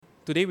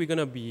today we're going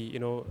to be,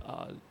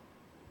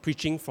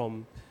 preaching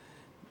from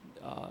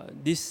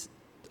this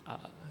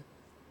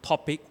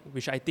topic,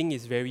 which I think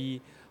is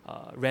very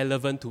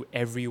relevant to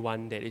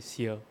everyone that is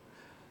here.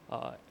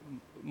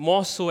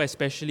 More so,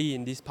 especially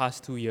in these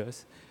past 2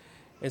 years.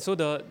 And so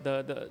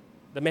the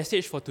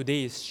message for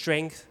today is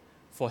strength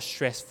for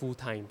stressful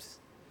times.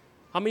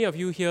 How many of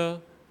you here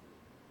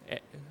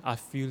are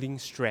feeling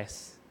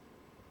stressed?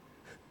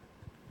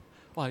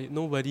 Wow,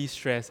 nobody's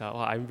stressed.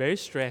 Wow, I'm very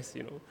stressed,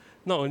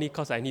 Not only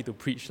because I need to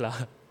preach,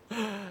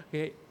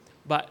 okay?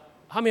 But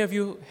how many of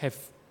you have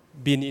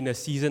been in a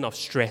season of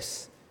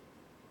stress?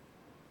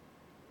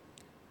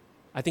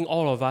 I think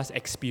all of us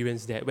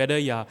experience that. Whether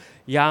you're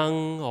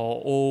young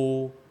or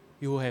old,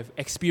 you have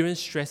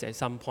experienced stress at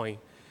some point.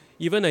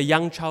 Even a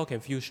young child can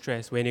feel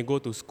stressed. When they go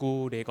to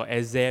school, they got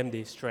exam,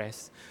 they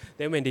stress.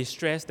 Then when they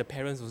stress, the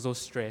parents also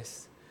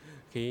stress.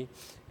 Okay?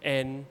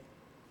 And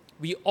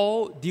we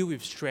all deal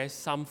with stress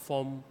some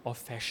form of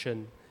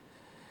fashion.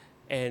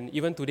 And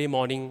even today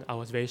morning, I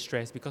was very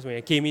stressed because when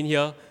I came in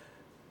here,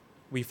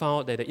 we found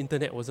out that the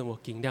internet wasn't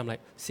working. Then I'm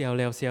like, siao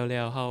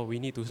liao, how? We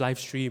need to live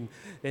stream.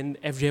 Then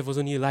FGF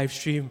also need to live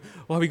stream.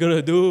 What are we going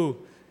to do?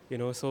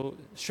 So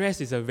stress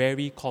is a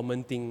very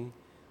common thing,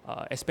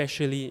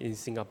 especially in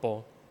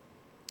Singapore.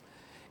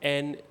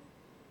 And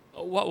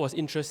what was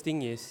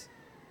interesting is,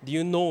 do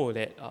you know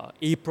that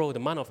the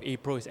month of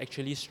April is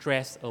actually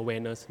Stress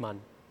Awareness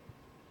Month?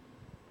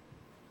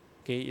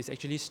 Okay, it's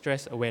actually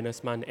Stress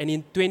Awareness Month. And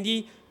in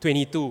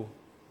 2022,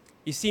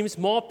 it seems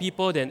more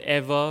people than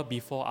ever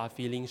before are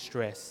feeling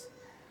stressed.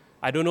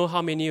 I don't know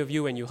how many of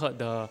you, when you heard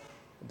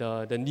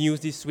the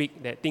news this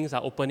week that things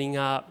are opening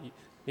up,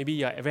 maybe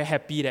you're very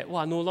happy that,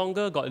 no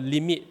longer got a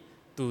limit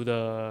to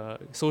the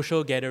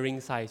social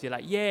gathering size. You're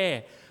like,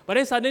 yeah. But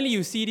then suddenly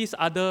you see this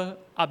other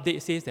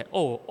update says that,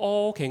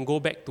 all can go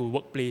back to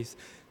workplace.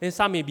 Then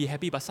some may be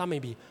happy, but some may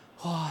be,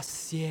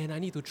 sian, I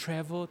need to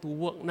travel to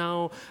work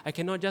now. I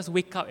cannot just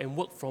wake up and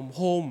work from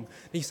home.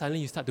 Then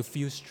suddenly you start to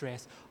feel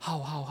stressed.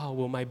 How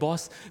will my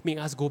boss make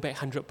us go back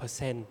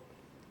 100%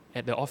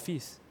 at the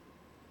office?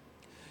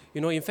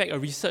 In fact, a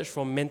research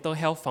from Mental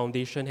Health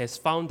Foundation has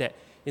found that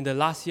in the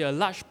last year, a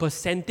large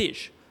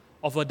percentage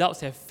of adults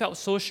have felt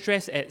so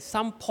stressed at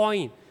some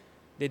point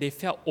that they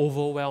felt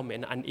overwhelmed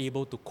and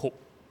unable to cope.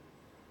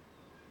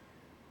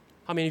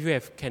 How many of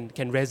you can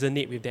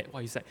resonate with that?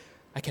 It's like,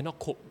 I cannot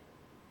cope.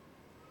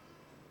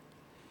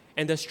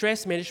 And the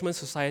Stress Management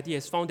Society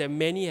has found that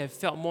many have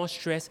felt more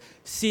stress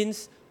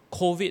since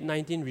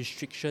COVID-19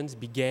 restrictions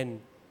began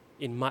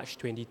in March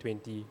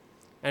 2020.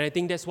 And I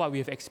think that's what we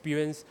have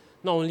experienced,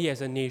 not only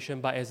as a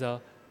nation, but as a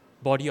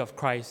body of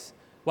Christ.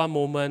 One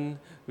moment,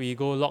 we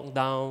go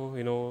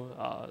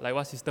lockdown, like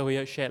what Sister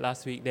Hoya shared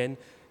last week. Then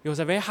it was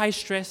a very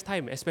high-stress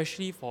time,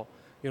 especially for,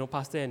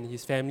 Pastor and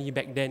his family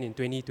back then in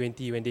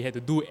 2020 when they had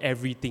to do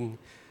everything.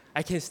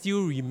 I can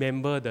still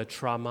remember the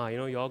trauma.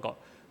 You all got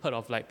heard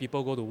of like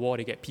people go to war,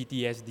 they get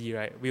PTSD,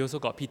 right? We also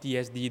got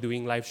PTSD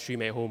doing live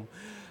stream at home.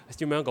 I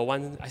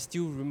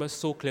still remember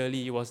so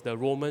clearly, it was the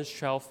Romans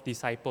 12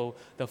 disciple,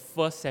 the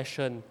first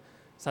session.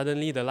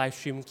 Suddenly the live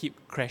stream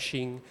keep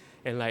crashing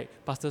and like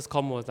Pastor's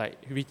comm was like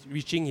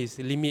reaching his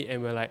limit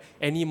and we're like,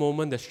 any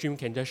moment the stream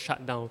can just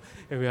shut down.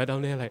 And we are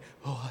down there like,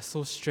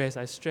 so stressed.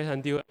 I stressed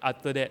until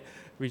after that,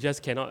 we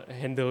just cannot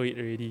handle it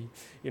already.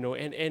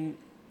 And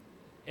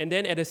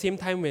then at the same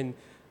time when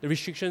the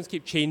restrictions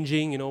keep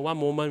changing, one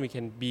moment we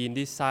can be in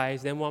this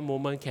size, then one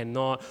moment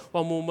cannot.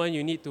 One moment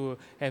you need to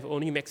have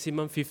only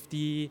maximum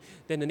 50,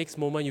 then the next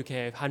moment you can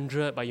have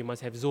 100, but you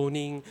must have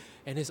zoning.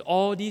 And there's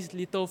all these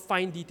little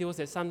fine details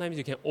that sometimes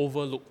you can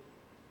overlook.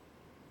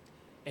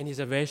 And it's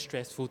a very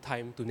stressful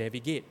time to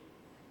navigate.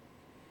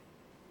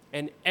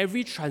 And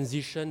every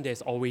transition,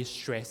 there's always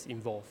stress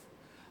involved.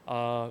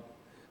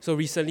 So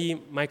recently,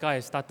 Micah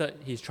has started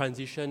his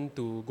transition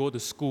to go to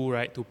school,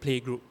 right, to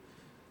playgroup.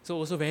 So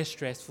also very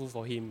stressful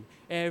for him.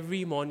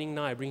 Every morning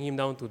now I bring him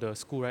down to the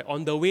school, right?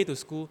 On the way to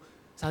school,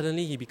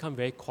 suddenly he become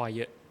very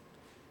quiet.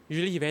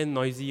 Usually he very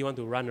noisy, want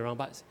to run around.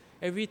 But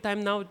every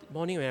time now,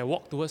 morning when I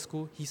walk towards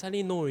school, he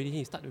suddenly know already,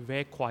 he start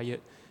very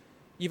quiet.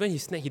 Even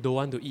his snack, he don't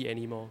want to eat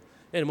anymore.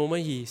 Then the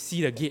moment he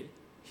see the gate,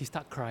 he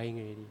start crying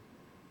already.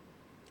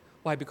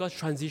 Why? Because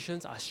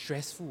transitions are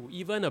stressful.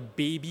 Even a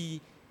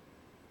baby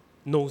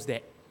knows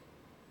that.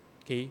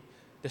 Okay?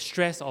 The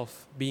stress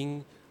of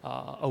being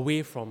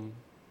away from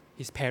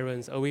his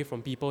parents, away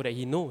from people that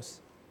he knows.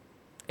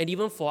 And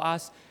even for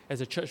us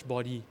as a church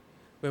body,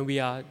 when we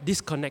are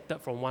disconnected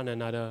from one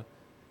another,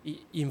 it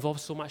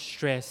involves so much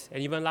stress.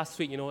 And even last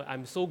week,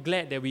 I'm so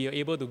glad that we were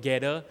able to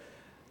gather,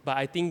 but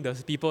I think the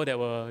people that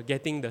were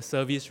getting the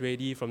service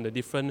ready from the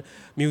different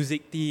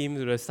music team,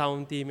 to the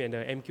sound team and the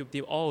MCube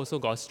team, all also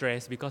got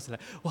stressed because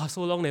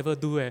so long never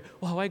do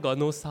why got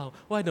no sound?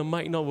 Why the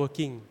mic not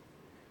working?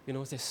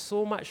 There's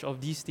so much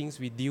of these things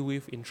we deal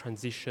with in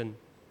transition.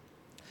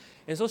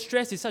 And so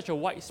stress is such a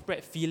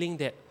widespread feeling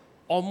that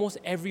almost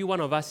every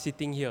one of us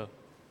sitting here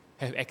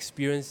have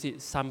experienced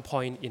it some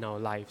point in our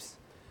lives.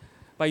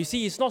 But you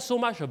see, it's not so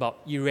much about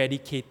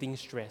eradicating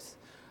stress.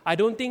 I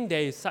don't think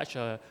there is such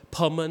a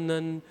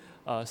permanent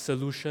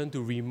solution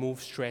to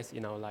remove stress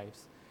in our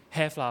lives.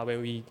 Have lah,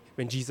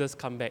 when Jesus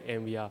come back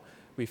and we are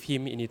with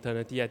Him in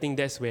eternity. I think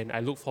that's when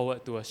I look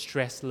forward to a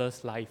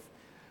stressless life.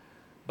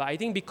 But I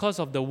think because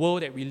of the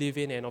world that we live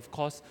in and of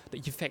course the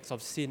effects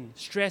of sin,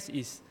 stress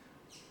is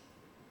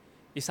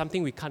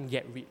something we can't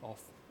get rid of.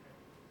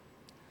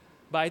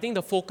 But I think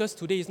the focus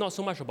today is not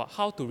so much about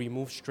how to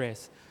remove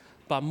stress,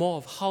 but more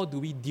of how do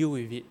we deal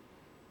with it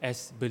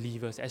as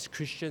believers, as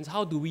Christians.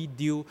 How do we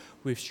deal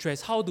with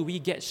stress? How do we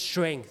get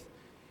strength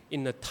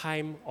in a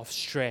time of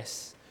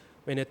stress,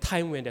 in a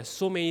time when there's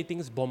so many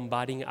things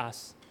bombarding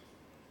us?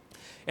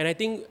 And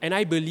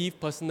I believe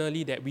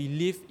personally that we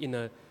live in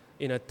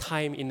a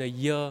time, in a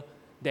year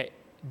that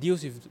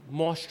deals with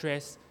more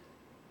stress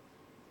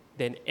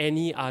than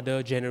any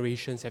other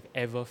generations have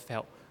ever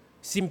felt,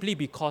 simply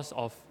because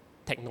of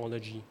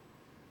technology.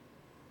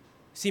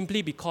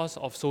 Simply because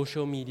of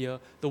social media,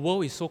 the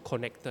world is so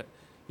connected.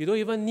 You don't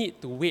even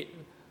need to wait,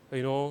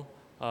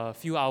 a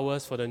few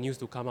hours for the news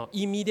to come out.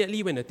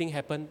 Immediately when the thing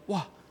happened,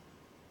 wow,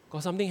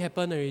 got something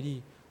happened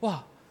already.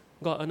 Wow,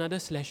 got another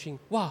slashing.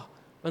 Wow,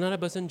 another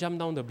person jumped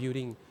down the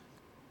building.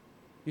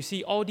 You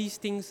see, all these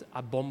things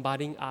are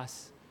bombarding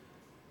us.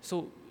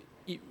 So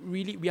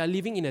we are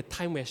living in a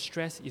time where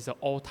stress is an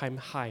all-time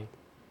high.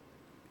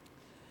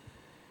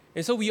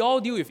 And so we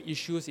all deal with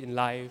issues in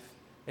life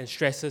and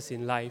stresses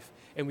in life,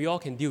 and we all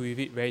can deal with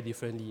it very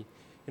differently.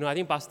 I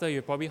think Pastor,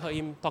 you've probably heard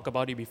him talk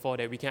about it before,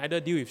 that we can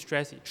either deal with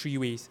stress in 3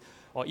 ways,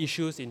 or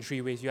issues in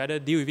 3 ways. You either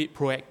deal with it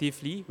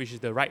proactively, which is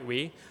the right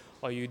way,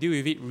 or you deal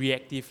with it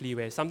reactively,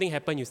 where something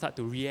happens, you start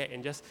to react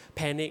and just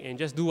panic and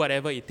just do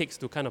whatever it takes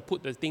to kind of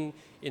put the thing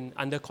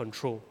under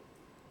control.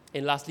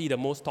 And lastly, the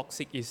most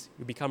toxic is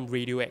you become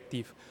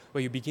radioactive,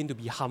 where you begin to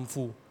be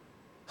harmful,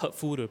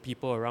 hurtful to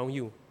people around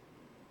you.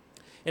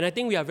 And I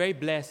think we are very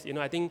blessed.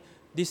 I think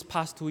these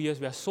past 2 years,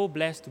 we are so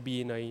blessed to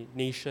be in a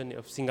nation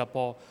of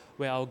Singapore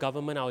where our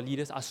government, our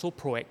leaders are so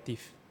proactive.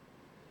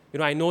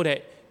 I know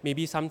that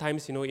maybe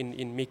sometimes,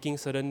 in making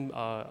certain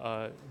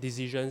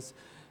decisions,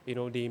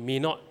 they may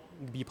not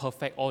be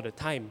perfect all the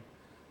time.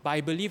 But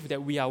I believe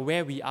that we are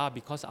where we are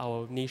because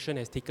our nation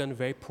has taken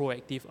very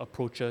proactive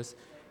approaches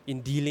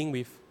in dealing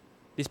with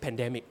this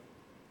pandemic.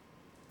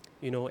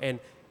 And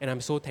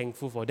I'm so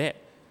thankful for that.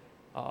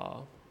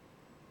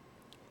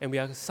 And we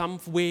are some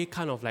way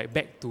kind of like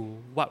back to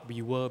what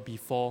we were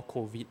before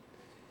COVID.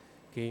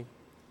 Okay?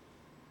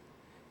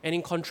 And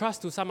in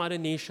contrast to some other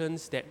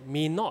nations that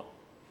may not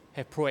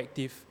have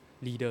proactive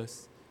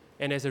leaders.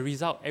 And as a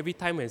result, every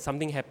time when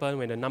something happens,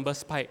 when the numbers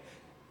spike,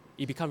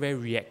 it becomes very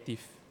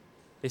reactive.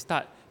 They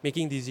start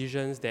making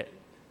decisions that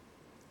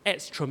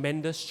adds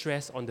tremendous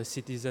stress on the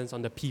citizens,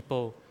 on the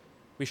people,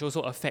 which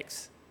also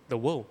affects the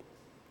world.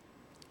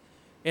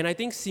 And I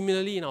think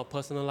similarly in our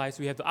personal lives,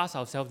 we have to ask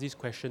ourselves this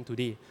question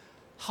today.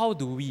 How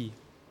do we?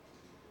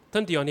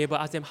 Turn to your neighbor,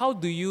 ask them, how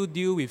do you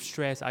deal with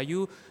stress?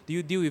 Do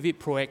you deal with it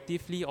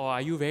proactively, or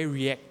are you very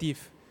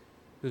reactive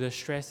to the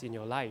stress in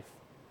your life?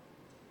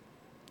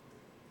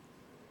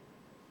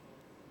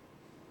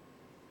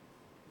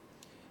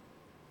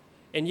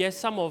 And yes,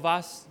 some of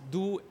us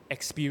do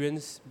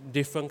experience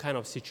different kind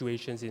of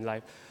situations in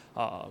life.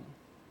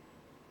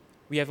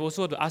 We have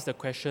also to ask the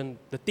question,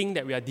 the thing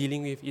that we are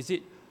dealing with, is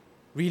it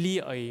really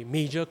a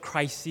major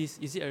crisis?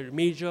 Is it a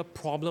major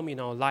problem in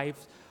our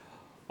lives?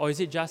 Or is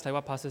it just like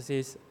what Pastor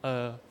says,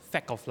 a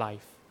fact of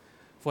life?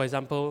 For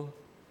example,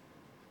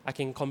 I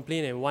can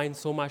complain and whine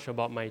so much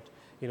about my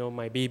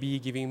baby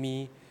giving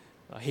me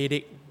a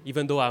headache,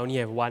 even though I only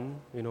have one,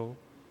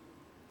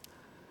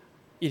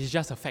 It is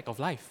just a fact of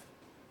life.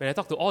 When I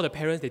talk to all the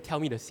parents, they tell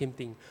me the same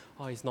thing.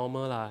 Oh, it's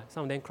normal lah.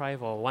 Some of them cry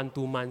for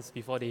 1-2 months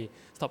before they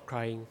stop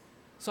crying.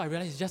 So I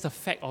realize it's just a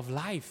fact of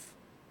life.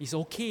 It's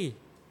okay.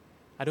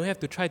 I don't have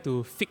to try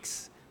to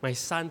fix my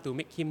son to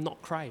make him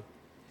not cry.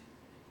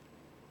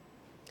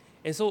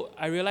 And so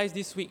I realized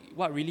this week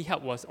what really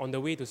helped was on the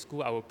way to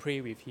school, I will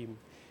pray with him.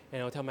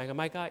 And I'll tell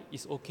Micah,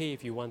 it's okay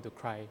if you want to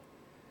cry.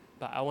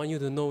 But I want you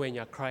to know when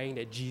you're crying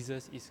that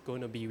Jesus is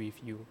going to be with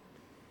you.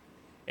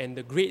 And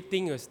the great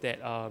thing is that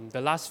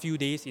the last few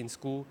days in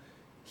school,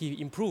 he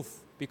improved.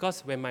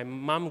 Because when my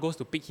mom goes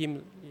to pick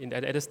him,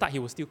 at the start he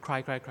will still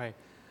cry.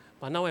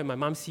 But now when my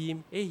mom sees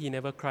him, he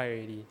never cry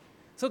already.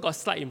 So got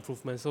slight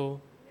improvement.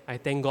 So I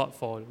thank God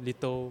for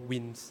little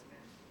wins.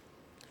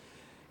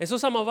 And so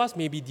some of us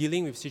may be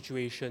dealing with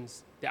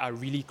situations that are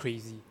really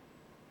crazy.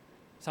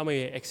 Some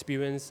may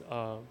experience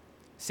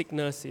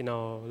sickness in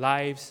our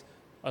lives,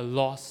 a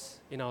loss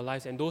in our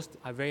lives, and those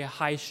are very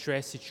high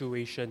stress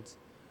situations,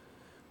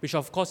 which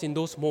of course in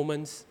those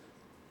moments,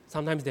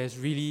 sometimes there's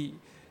really,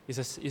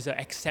 is an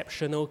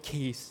exceptional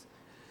case.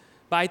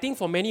 But I think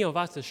for many of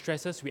us, the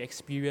stresses we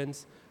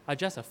experience are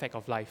just a fact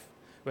of life.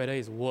 Whether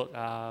it's work,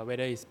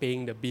 whether it's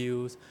paying the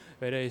bills,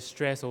 whether it's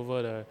stress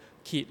over the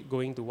kid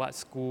going to what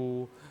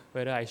school,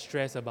 whether I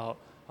stress about,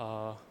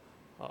 I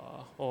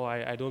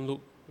don't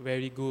look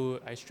very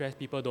good. I stress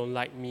people don't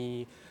like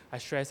me. I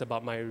stress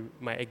about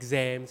my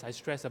exams. I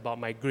stress about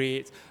my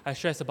grades. I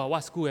stress about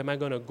what school am I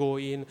going to go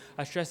in.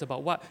 I stress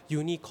about what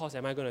uni course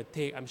am I going to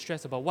take. I'm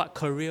stressed about what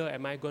career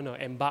am I going to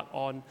embark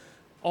on.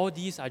 All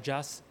these are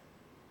just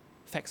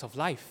facts of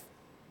life.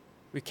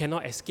 We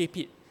cannot escape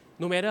it.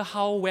 No matter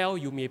how well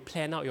you may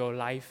plan out your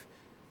life,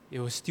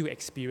 you will still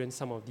experience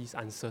some of these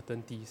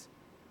uncertainties.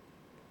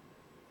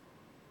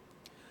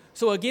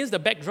 So against the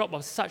backdrop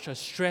of such a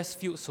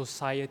stress-filled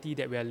society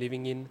that we are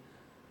living in,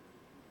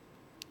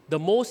 the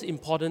most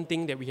important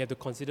thing that we have to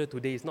consider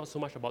today is not so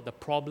much about the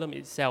problem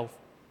itself,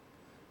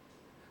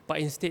 but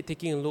instead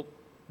taking a look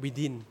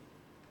within.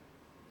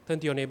 Turn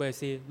to your neighbor and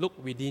say, look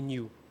within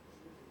you.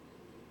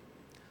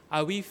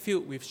 Are we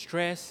filled with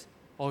stress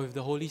or with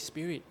the Holy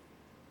Spirit?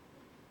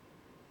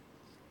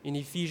 In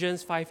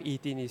Ephesians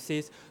 5:18, it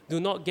says, do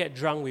not get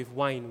drunk with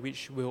wine,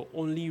 which will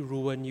only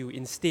ruin you.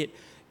 Instead,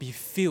 be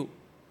filled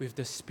with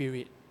the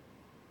Spirit.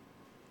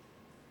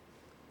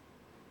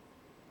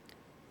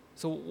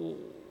 So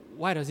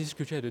why does this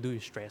scripture have to do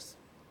with stress?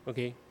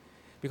 Okay,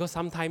 because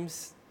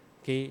sometimes,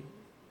 okay,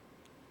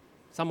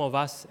 some of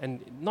us, and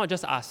not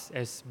just us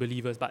as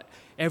believers, but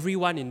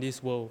everyone in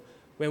this world,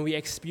 when we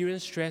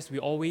experience stress, we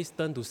always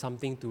turn to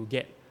something to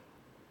get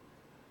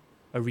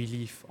a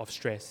relief of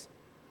stress.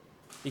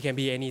 It can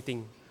be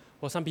anything.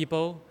 For some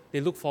people,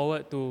 they look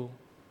forward to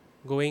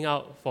going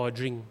out for a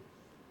drink,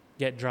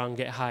 get drunk,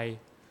 get high,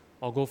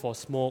 or go for a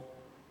smoke,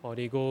 or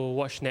they go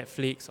watch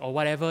Netflix, or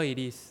whatever it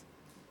is.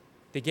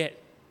 They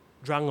get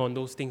drunk on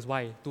those things.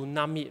 Why? To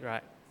numb it,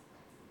 right?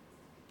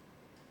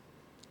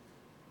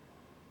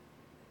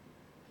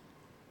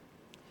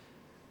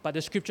 But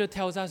the scripture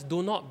tells us,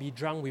 do not be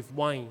drunk with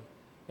wine.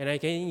 And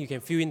again, you can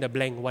fill in the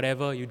blank,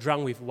 whatever, you're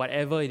drunk with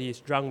whatever it is,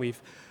 drunk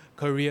with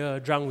career,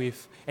 drunk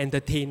with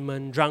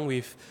entertainment, drunk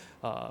with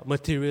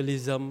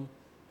materialism,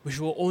 which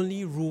will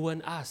only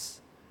ruin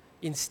us.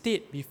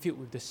 Instead, be filled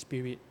with the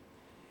Spirit.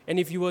 And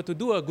if you were to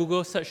do a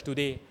Google search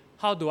today,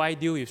 how do I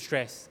deal with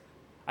stress?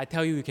 I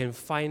tell you, you can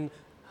find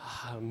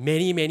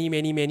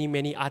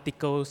many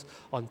articles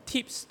on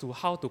tips to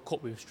how to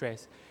cope with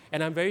stress.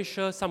 And I'm very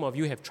sure some of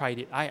you have tried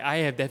it. I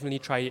have definitely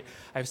tried it.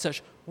 I've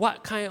searched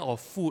what kind of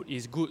food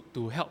is good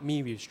to help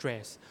me with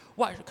stress.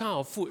 What kind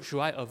of food should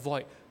I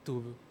avoid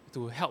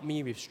to help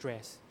me with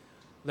stress?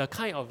 The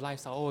kind of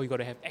lifestyle, you got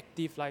to have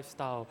active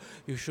lifestyle.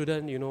 You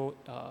shouldn't,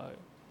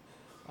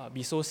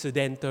 be so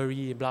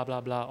sedentary, blah, blah,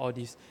 blah, all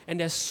this.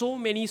 And there's so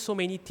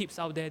many tips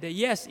out there that,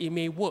 yes, it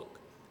may work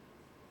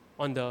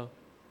on the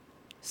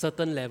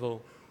certain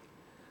level.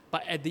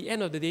 But at the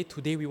end of the day,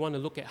 today we want to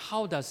look at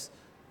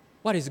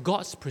what is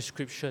God's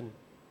prescription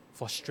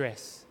for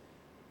stress?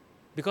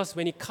 Because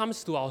when it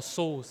comes to our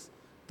souls,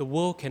 the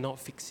world cannot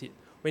fix it.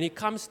 When it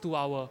comes to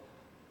our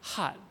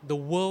heart, the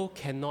world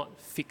cannot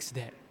fix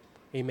that.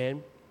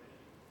 Amen?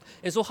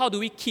 And so how do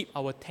we keep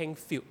our tank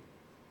filled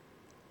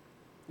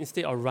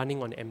instead of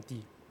running on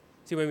empty?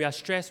 See, when we are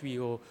stressed, we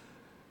will,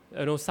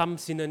 some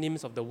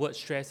synonyms of the word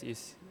stress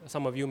is,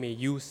 some of you may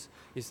use,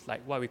 is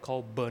like what we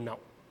call burnout.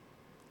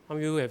 Some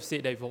of you have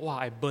said that before,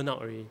 I burn out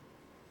already.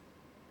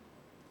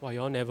 You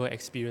all never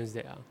experienced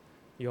that.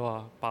 You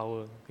are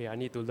power. Okay, I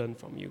need to learn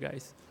from you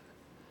guys.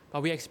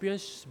 But we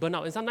experience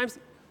burnout. And sometimes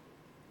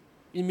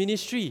in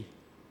ministry,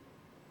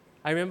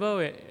 I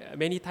remember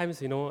many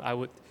times, I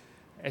would,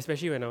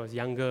 especially when I was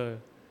younger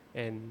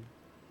and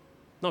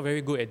not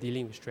very good at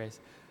dealing with stress,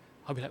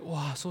 I'll be like,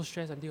 so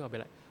stressed until I'll be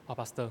like,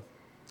 Pastor,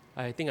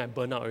 I think I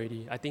burn out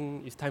already. I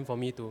think it's time for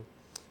me to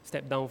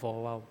step down for a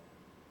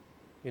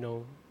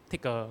while.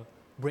 Take a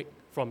break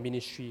from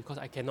ministry because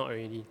I cannot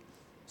already.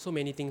 So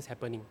many things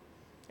happening.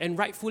 And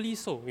rightfully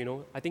so,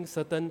 I think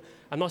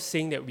I'm not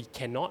saying that we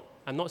cannot.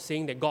 I'm not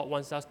saying that God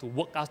wants us to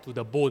work us to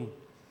the bone.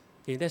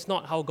 Okay, that's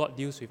not how God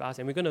deals with us.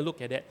 And we're going to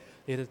look at that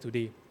later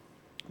today.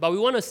 But we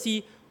want to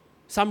see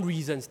some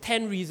reasons,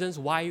 10 reasons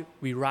why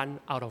we run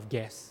out of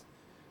gas.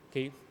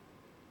 Okay?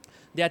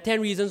 There are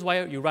 10 reasons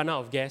why you run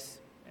out of gas.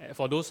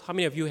 For those, how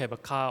many of you have a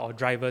car or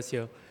drivers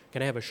here?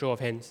 Can I have a show of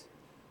hands?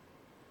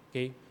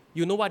 Okay?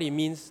 You know what it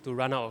means to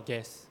run out of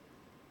gas.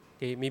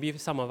 Okay, maybe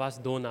some of us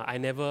don't. I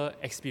never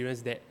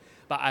experienced that.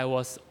 But I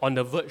was on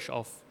the verge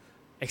of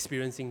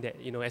experiencing that,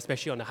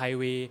 especially on the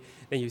highway.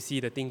 Then you see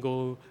the thing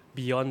go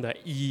beyond the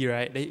E,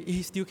 right?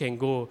 It still can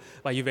go,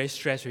 but you're very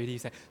stressed already.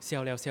 It's like,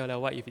 siao liao,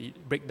 what if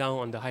it break down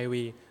on the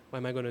highway? What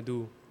am I going to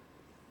do?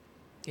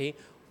 Okay,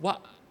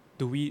 what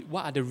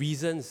are the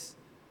reasons,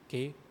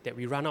 okay, that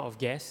we run out of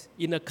gas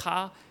in a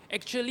car?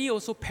 Actually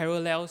also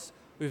parallels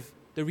with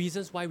the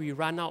reasons why we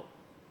run out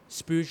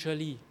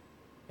spiritually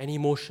and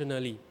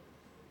emotionally.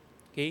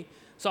 Okay,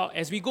 so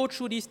as we go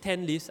through these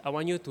 10 lists, I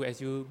want you to, as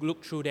you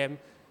look through them,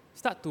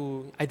 start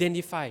to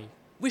identify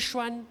which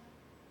one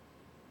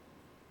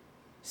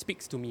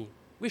speaks to me,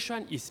 which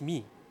one is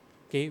me.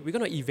 Okay, we're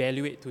going to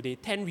evaluate today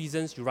 10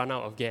 reasons you run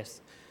out of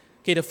gas.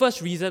 Okay, the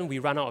first reason we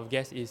run out of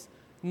gas is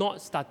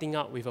not starting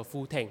out with a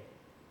full tank.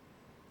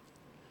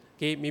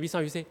 Okay, maybe some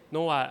of you say,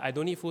 no, I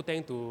don't need full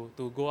tank to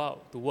go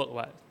out to work.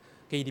 What?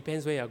 Okay, it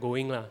depends where you're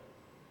going.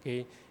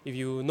 Okay, if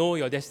you know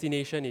your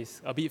destination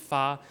is a bit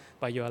far,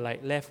 but you're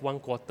like left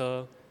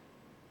 1/4,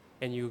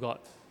 and you got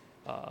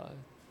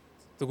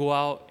to go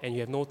out and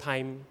you have no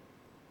time,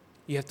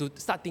 you have to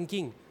start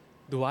thinking,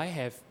 do I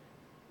have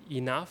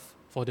enough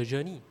for the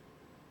journey?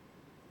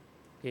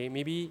 Okay,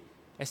 maybe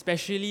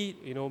especially,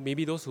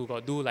 maybe those who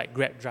got do like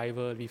Grab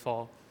driver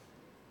before,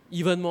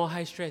 even more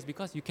high stress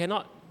because you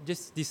cannot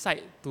just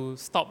decide to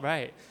stop,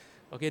 right?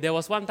 Okay, there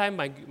was one time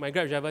my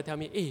Grab driver tell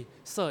me, hey,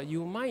 sir,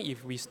 you mind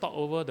if we stop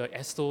over the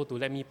Esso to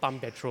let me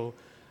pump petrol?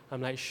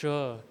 I'm like,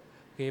 sure.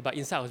 Okay, but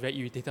inside I was very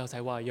irritated. I was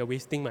like, wow, you're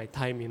wasting my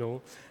time,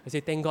 I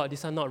said, thank God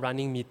this one not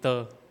running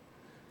meter.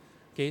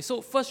 Okay,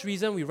 so first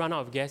reason we run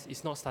out of gas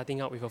is not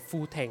starting out with a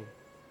full tank.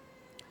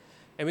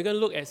 And we're going to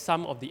look at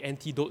some of the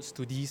antidotes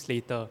to these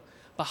later.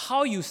 But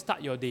how you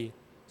start your day.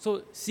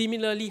 So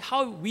similarly,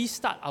 how we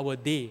start our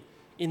day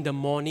in the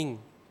morning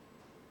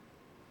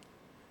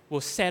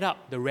will set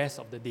up the rest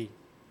of the day.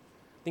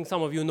 I think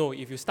some of you know,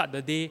 if you start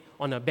the day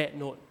on a bad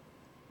note,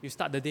 you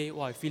start the day,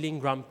 feeling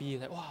grumpy,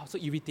 like, so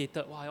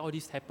irritated, all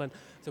this happened.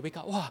 So wake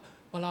up,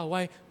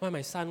 why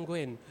my son go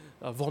and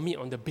vomit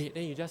on the bed?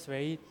 Then you just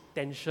very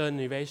tension,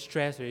 you're very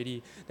stressed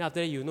already. Then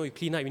after that, you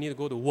clean up, you need to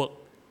go to work.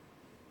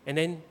 And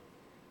then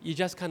you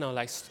just kind of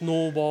like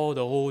snowball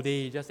the whole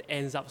day. It just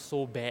ends up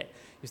so bad.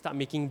 You start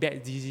making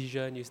bad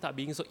decisions. You start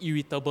being so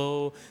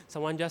irritable.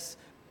 Someone just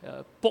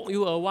poke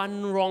you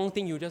one wrong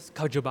thing, you just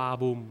kajaba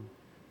boom.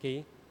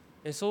 Okay?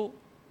 And so,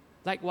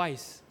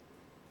 likewise,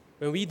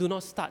 when we do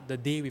not start the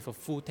day with a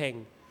full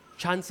tank,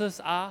 chances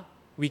are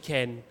we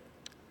can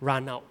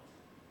run out.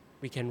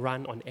 We can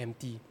run on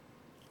empty.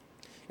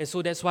 And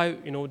so that's why,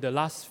 the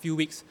last few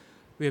weeks,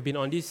 we have been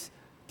on this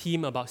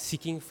theme about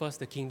seeking first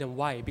the kingdom.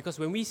 Why? Because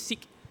when we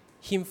seek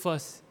Him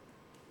first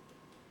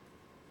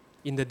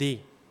in the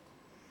day,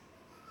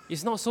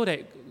 it's not so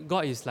that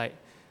God is like,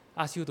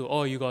 ask you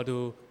to, you got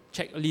to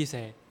check a list.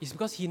 It's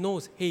because He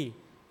knows, hey,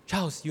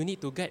 Charles, you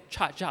need to get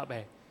charged up.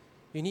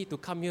 You need to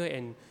come here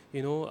and,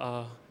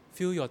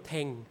 fill your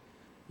tank,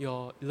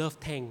 your love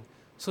tank,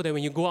 so that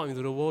when you go out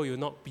into the world, you're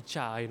not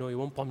picha, you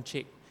won't pom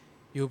check.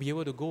 You'll be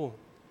able to go.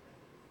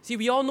 See,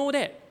 we all know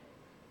that.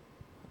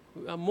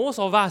 Most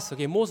of us,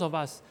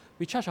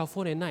 we charge our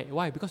phone at night.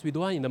 Why? Because we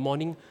don't want in the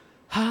morning,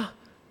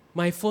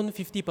 my phone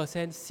 50%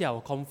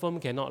 siao, confirm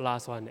cannot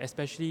last one.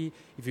 Especially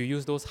if you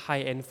use those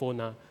high-end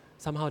phone,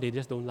 somehow they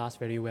just don't last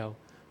very well.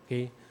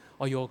 Okay?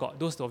 Or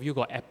those of you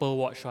got Apple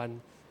Watch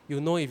one,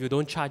 if you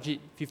don't charge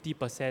it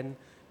 50%,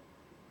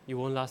 it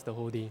won't last the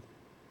whole day.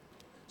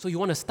 So you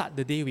want to start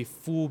the day with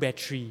full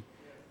battery.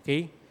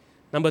 Okay?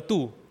 Number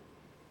 2,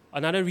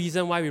 another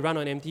reason why we run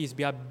on empty is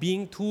we are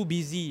being too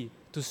busy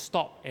to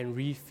stop and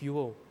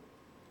refuel.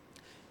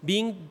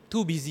 Being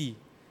too busy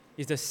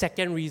is the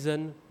second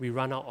reason we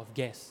run out of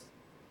gas.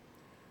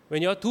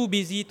 When you're too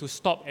busy to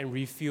stop and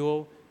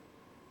refuel,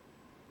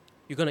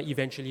 you're going to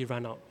eventually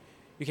run out.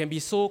 You can be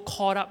so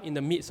caught up in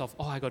the midst of,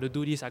 I got to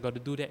do this, I got to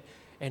do that,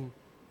 and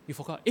you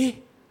forgot,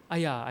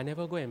 I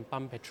never go and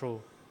pump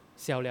petrol.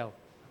 Xiao liao.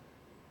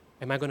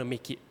 Am I going to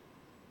make it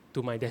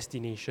to my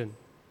destination?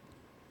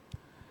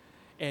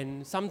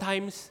 And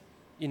sometimes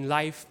in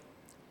life,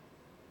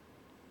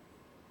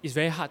 it's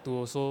very hard to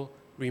also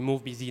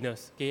remove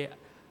busyness. Okay?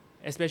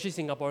 Especially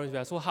Singaporeans, we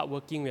are so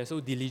hardworking, we are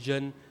so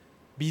diligent.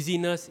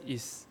 Busyness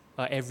is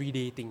an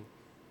everyday thing.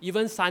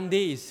 Even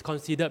Sunday is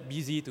considered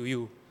busy to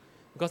you.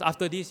 Because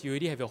after this, you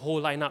already have your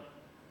whole lineup.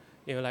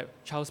 You're like,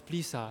 Charles,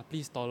 please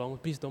tolong,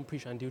 please don't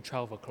preach until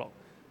 12 o'clock.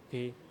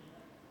 Okay?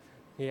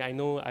 Okay, I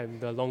know I'm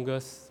the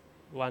longest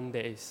one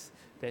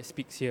that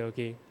speaks here,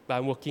 okay? But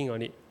I'm working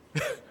on it.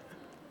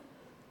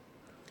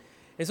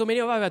 And so many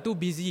of us are too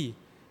busy.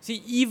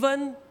 See,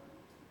 even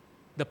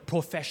the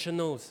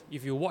professionals,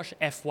 if you watch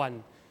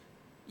F1,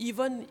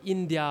 even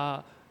in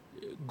their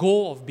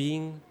goal of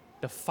being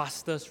the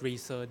fastest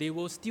racer, they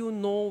will still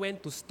know when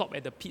to stop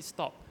at the pit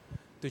stop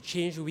to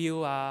change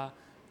wheel. I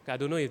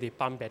don't know if they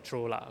pump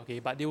petrol, okay,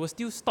 but they will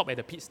still stop at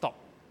the pit stop.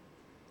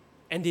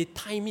 And they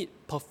time it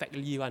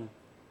perfectly.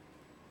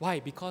 Why?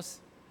 Because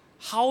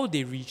how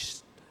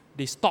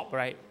they stop,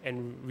 right,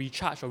 and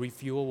recharge or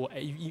refuel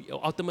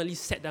will ultimately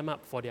set them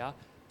up for their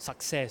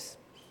success.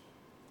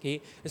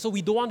 Okay? And so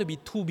we don't want to be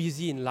too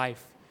busy in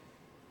life.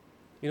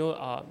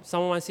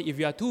 Someone once said, if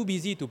you are too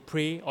busy to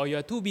pray or you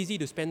are too busy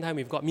to spend time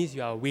with God, means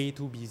you are way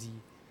too busy.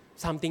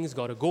 Something's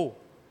got to go.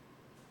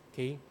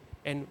 Okay?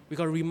 And we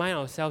got to remind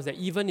ourselves that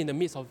even in the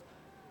midst of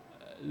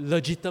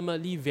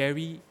legitimately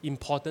very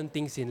important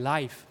things in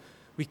life,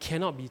 we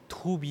cannot be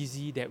too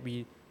busy that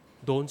we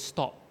don't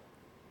stop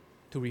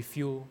to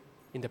refuel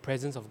in the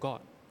presence of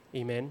God.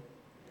 Amen.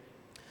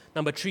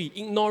 Number 3,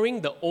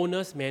 ignoring the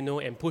owner's manual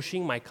and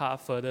pushing my car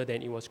further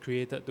than it was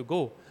created to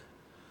go.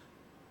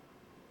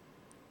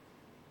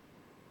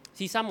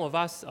 See, some of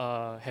us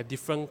have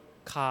different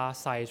car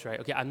size, right?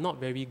 Okay, I'm not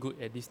very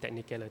good at this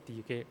technicality,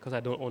 okay, because I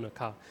don't own a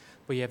car.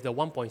 But you have the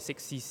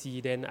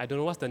 1.6cc, then I don't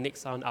know what's the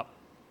next sound up.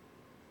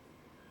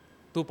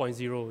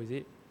 2.0, is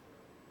it?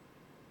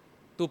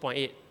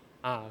 2.8.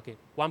 Okay.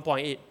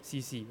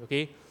 1.8cc,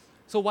 okay?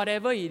 So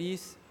whatever it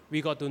is,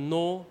 we got to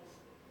know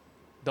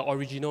the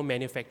original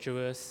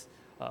manufacturer's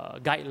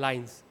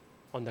guidelines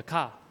on the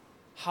car,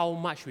 how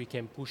much we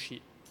can push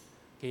it,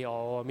 okay,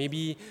 or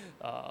maybe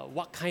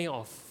what kind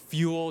of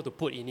fuel to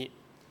put in it.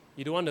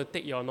 You don't want to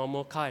take your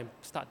normal car and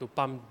start to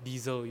pump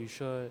diesel. You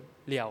sure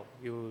liao,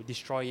 you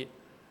destroy it,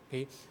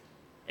 okay.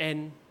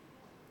 And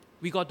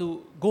we got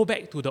to go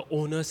back to the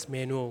owner's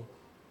manual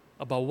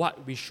about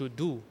what we should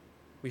do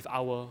with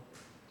our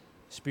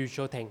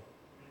spiritual tank,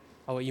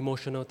 our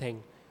emotional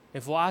tank.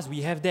 And for us,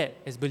 we have that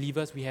as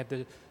believers. We have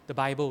the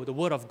Bible, the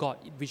Word of God,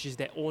 which is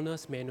that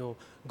owner's manual.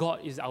 God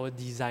is our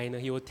designer.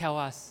 He will tell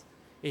us,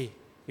 hey,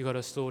 you got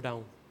to slow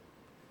down.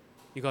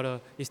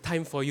 It's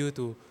time for you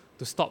to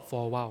stop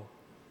for a while.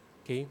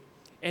 Okay?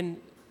 And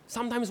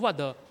sometimes what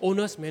the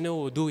owner's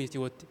manual will do is it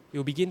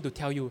will begin to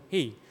tell you,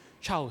 hey,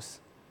 Charles,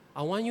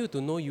 I want you to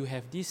know you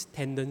have this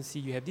tendency,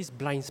 you have this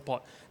blind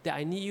spot that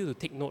I need you to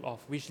take note of,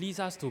 which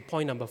leads us to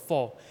point number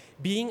 4,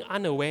 being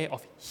unaware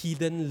of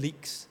hidden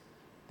leaks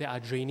that are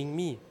draining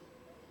me.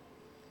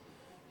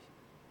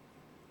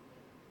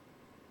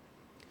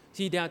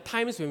 See, there are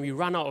times when we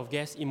run out of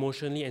gas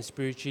emotionally and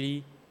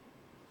spiritually.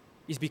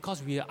 It's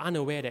because we are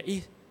unaware that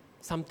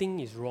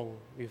something is wrong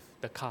with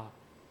the car.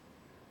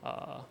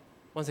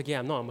 Once again,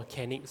 I'm not a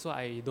mechanic, so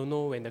I don't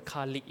know when the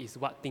car leak is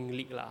what thing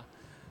leak lah.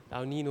 I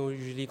only know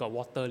usually got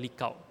water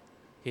leak out.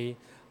 Okay,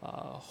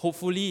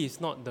 hopefully it's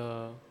not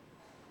the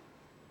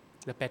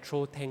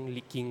petrol tank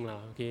leaking lah.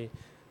 Okay,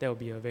 that would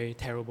be a very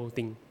terrible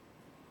thing.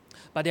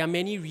 But there are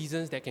many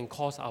reasons that can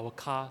cause our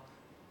car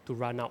to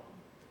run out.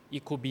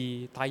 It could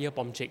be tire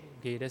puncture.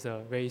 Okay, that's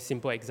a very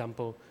simple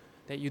example.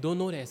 That you don't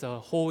know there's a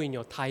hole in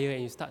your tire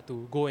and you start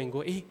to go,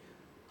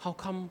 how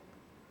come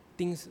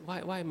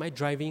why am I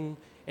driving?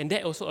 And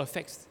that also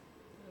affects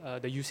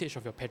the usage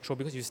of your petrol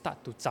because you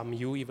start to zam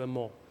you even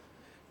more.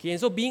 Okay, and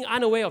so being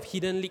unaware of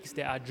hidden leaks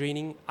that are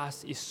draining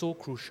us is so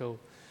crucial.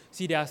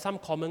 See, there are some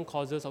common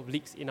causes of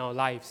leaks in our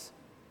lives.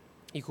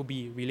 It could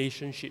be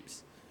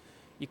relationships.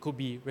 It could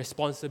be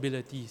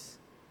responsibilities.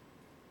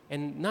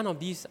 And none of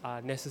these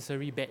are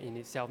necessarily bad in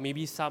itself.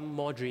 Maybe some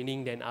more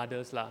draining than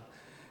others lah.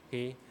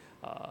 Okay,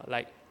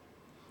 like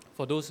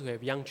for those who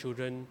have young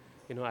children,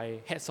 I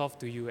hats off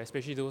to you,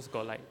 especially those who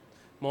got like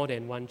more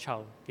than one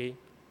child. Okay,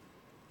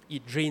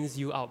 it drains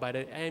you out. By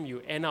the time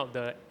you end of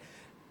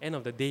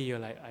the day, you're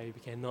like, I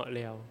cannot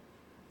liao.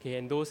 Okay,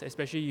 and those,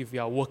 especially if you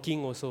are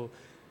working also,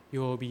 you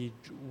will be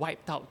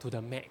wiped out to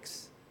the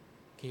max.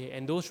 Okay,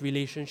 and those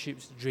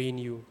relationships drain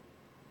you.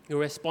 Your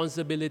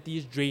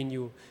responsibilities drain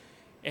you.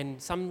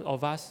 And some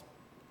of us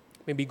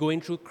may be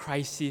going through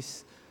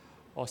crises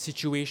or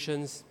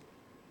situations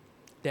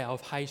that are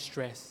of high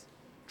stress,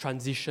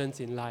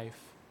 transitions in life.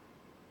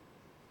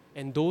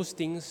 And those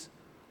things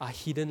are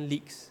hidden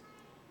leaks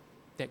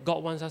that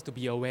God wants us to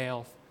be aware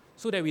of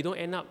so that we don't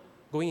end up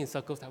going in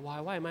circles like,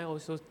 why am I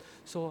always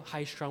so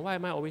high strung? Why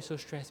am I always so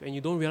stressed? And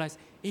you don't realize,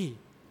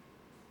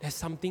 there's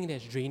something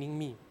that's draining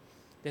me.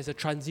 There's a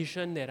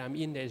transition that I'm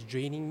in that's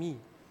draining me.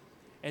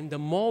 And the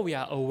more we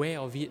are aware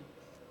of it,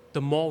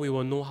 the more we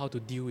will know how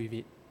to deal with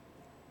it.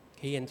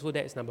 Okay, and so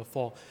that's number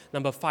 4.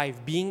 Number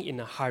 5, being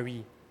in a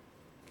hurry.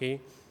 Okay,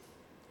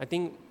 I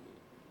think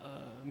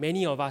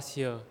many of us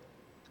here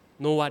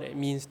know what it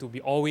means to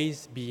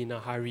always be in a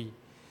hurry.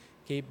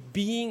 Okay,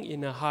 being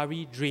in a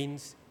hurry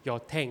drains your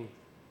tank.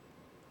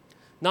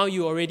 Now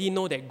you already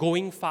know that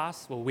going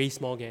fast will waste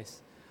more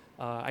gas.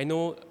 I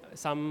know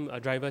some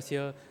drivers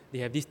here, they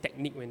have this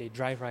technique when they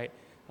drive, right?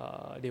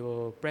 They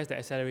will press the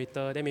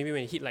accelerator, then maybe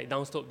when it hit like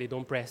downslope, they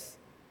don't press.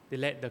 They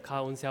let the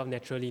car own self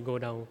naturally go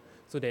down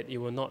so that it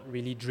will not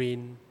really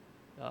drain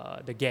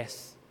the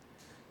gas.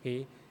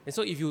 Okay? And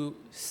so if you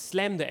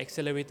slam the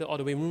accelerator all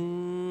the way,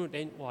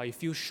 then you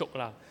feel shock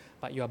lah,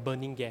 but you are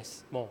burning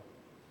gas more.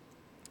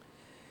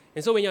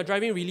 And so when you're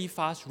driving really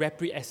fast,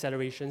 rapid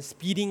acceleration,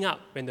 speeding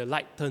up when the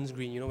light turns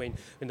green, when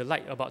the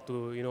light about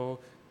to,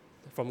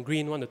 from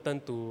green want to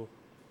turn to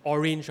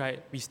orange,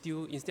 right? We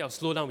still, instead of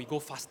slow down, we go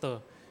faster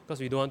because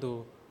we don't want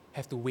to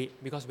have to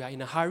wait because we are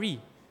in a hurry.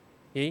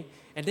 Okay?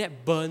 And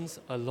that burns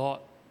a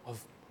lot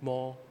of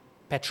more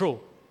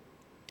petrol.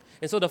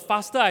 And so the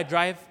faster I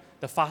drive,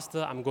 the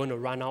faster I'm going to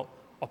run out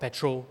of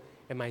petrol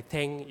and my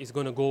tank is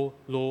going to go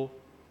low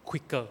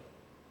quicker.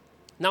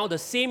 Now the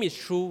same is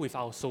true with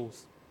our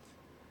souls.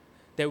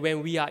 That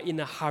when we are in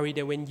a hurry,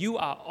 that when you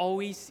are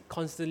always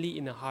constantly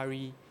in a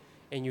hurry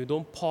and you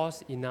don't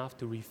pause enough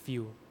to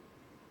refuel,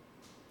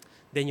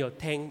 then your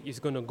tank is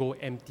going to go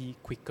empty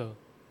quicker.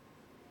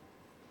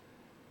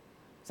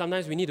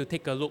 Sometimes we need to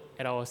take a look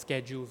at our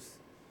schedules.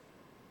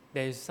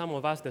 There's some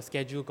of us, the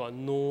schedule got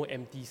no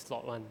empty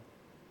slot one.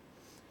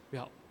 We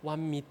are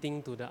one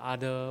meeting to the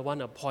other,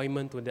 one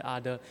appointment to the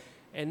other.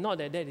 And not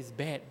that is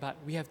bad, but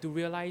we have to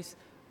realize,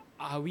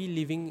 are we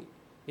living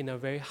in a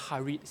very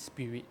hurried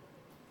spirit?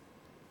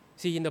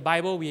 See, in the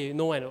Bible, we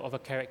know of a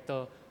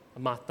character,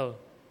 Martha.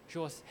 She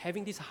was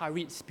having this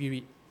hurried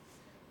spirit.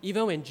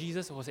 Even when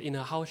Jesus was in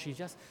her house, she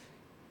just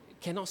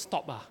cannot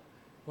stop.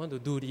 Want to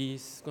do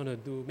this,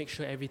 make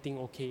sure everything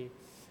okay.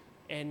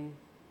 And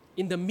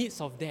in the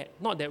midst of that,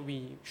 not that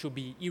we should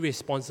be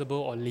irresponsible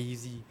or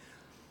lazy,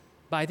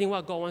 But I think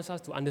what God wants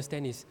us to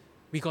understand is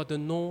we got to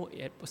know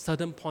at a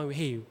certain point,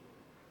 hey,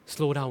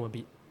 slow down a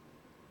bit.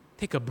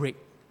 Take a break.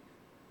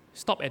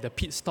 Stop at the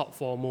pit stop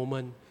for a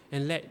moment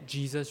and let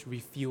Jesus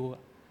refuel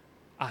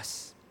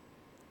us.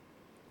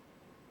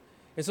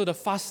 And so the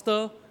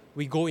faster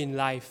we go in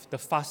life, the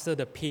faster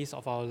the pace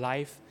of our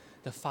life,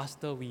 the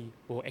faster we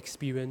will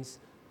experience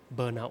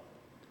burnout.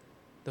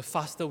 The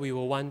faster we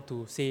will want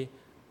to say,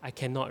 I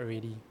cannot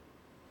already.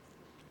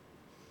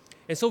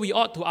 And so we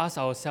ought to ask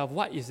ourselves,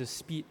 what is the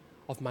speed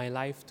of my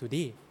life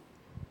today?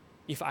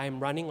 If I'm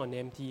running on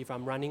empty, if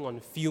I'm running on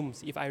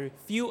fumes, if I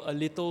feel a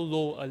little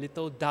low, a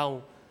little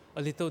down,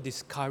 a little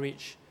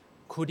discouraged,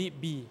 could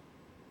it be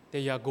that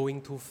you are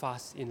going too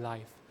fast in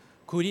life?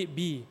 Could it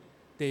be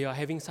that you are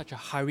having such a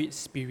hurried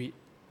spirit?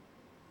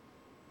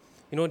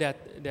 You know,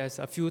 there's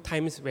a few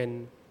times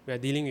when we are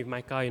dealing with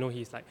Micah,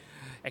 he's like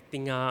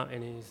acting up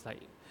and he's like,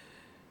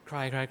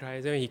 cry.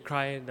 Then when he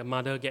cries, the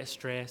mother gets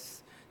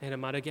stressed. Then the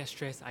mother gets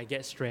stressed, I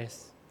get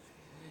stressed.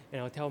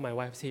 And I'll tell my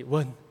wife, say,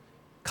 Wen,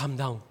 calm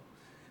down.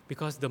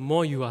 Because the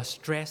more you are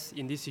stressed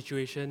in this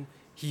situation,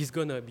 he's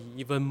not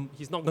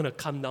going to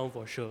calm down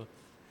for sure.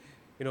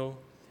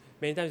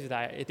 Many times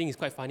I think it's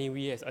quite funny,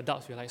 we as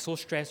adults, we're like so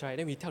stressed, right?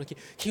 Then we tell the kid,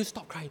 can you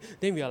stop crying?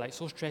 Then we are like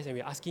so stressed and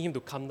we're asking him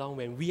to calm down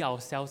when we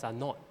ourselves are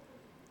not.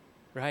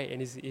 Right?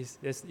 And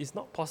it's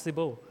not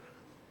possible.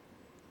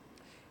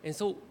 And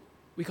so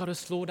we got to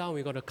slow down,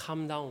 we got to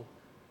calm down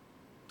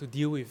to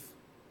deal with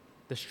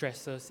the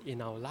stresses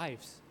in our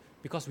lives.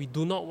 Because we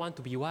do not want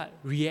to be what?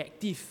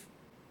 Reactive.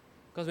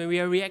 Because when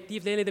we are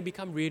reactive, then it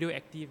become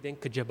radioactive, then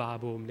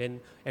kajababoom, then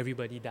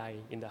everybody die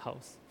in the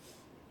house.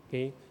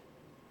 Okay?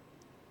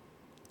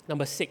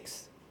 Number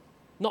 6,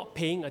 not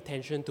paying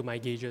attention to my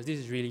gauges. This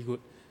is really good.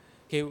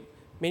 Okay,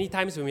 many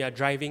times when we are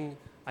driving,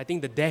 I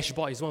think the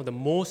dashboard is one of the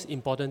most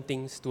important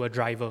things to a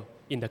driver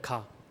in the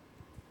car.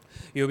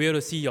 You'll be able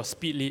to see your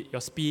speed,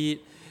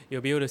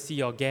 you'll be able to see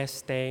your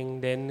gas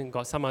tank, then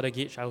got some other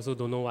gauge, I also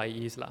don't know what it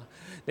is.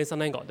 Then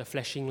sometimes got the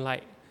flashing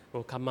light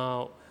will come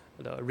out,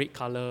 the red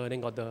color, then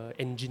got the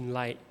engine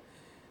light.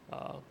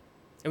 And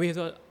we have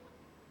to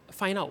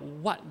find out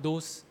what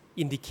those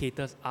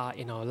indicators are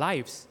in our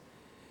lives.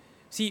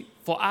 See,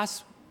 for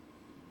us,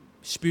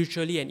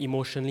 spiritually and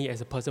emotionally as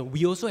a person,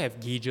 we also have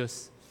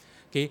gauges.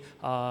 Okay,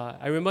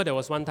 I remember there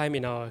was one time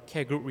in our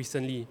care group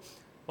recently,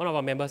 one of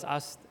our members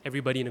asked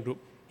everybody in the group,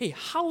 hey,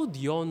 how do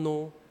you all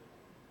know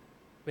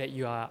that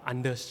you are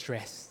under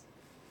stress?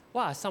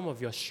 What are some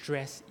of your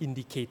stress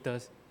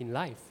indicators in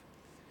life?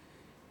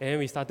 And then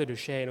we started to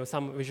share,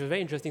 some, which was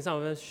very interesting. Some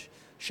of us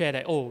share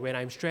that, when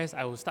I'm stressed,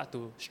 I will start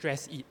to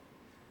stress eat.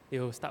 They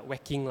will start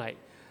whacking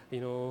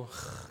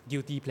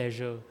guilty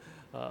pleasure,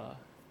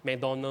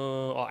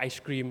 McDonald's or ice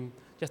cream,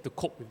 just to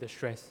cope with the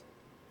stress.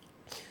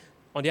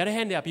 On the other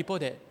hand, there are people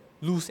that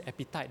lose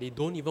appetite. They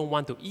don't even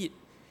want to eat.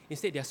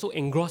 Instead, they are so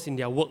engrossed in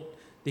their work,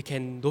 they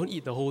don't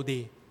eat the whole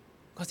day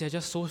because they're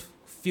just so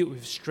filled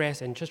with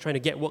stress and just trying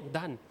to get work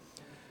done.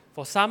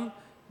 For some,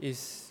 they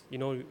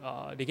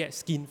get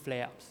skin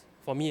flare-ups.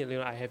 For me,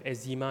 I have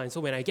eczema, and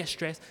so when I get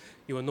stressed,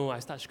 you will know I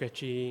start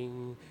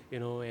scratching,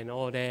 and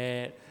all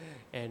that.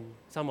 And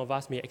some of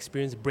us may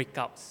experience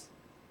breakouts.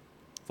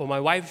 For my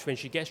wife, when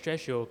she gets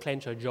stressed, she'll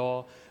clench her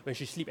jaw. When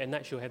she sleeps at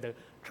night, she'll have the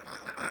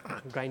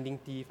grinding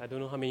teeth. I don't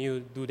know how many of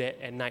you do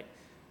that at night.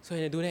 So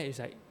when I do that, it's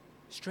like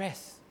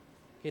stress.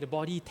 Okay, the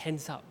body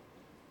tense up.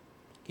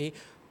 Okay,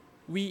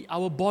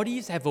 our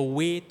bodies have a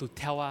way to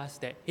tell us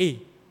that,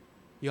 hey,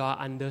 you are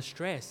under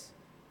stress.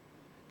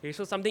 Okay,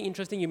 so something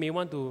interesting you may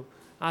want to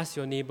ask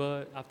your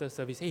neighbor after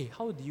service, hey,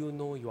 how do you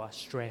know you are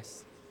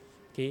stressed?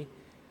 Okay,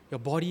 your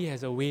body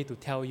has a way to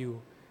tell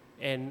you.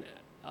 And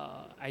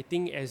I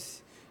think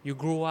as you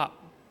grow up,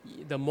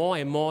 the more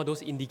and more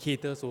those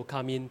indicators will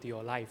come into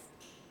your life.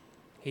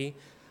 Okay?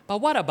 But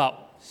what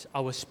about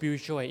our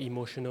spiritual and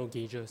emotional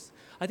gauges?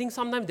 I think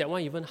sometimes that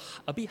one even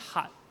a bit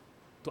hard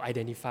to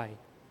identify.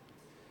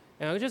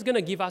 And I'm just going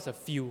to give us a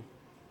few.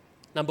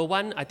 Number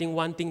one, I think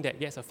one thing that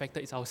gets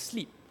affected is our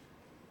sleep.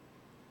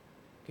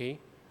 Okay?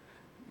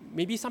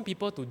 Maybe some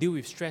people, to deal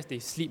with stress, they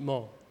sleep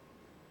more.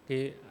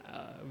 Okay?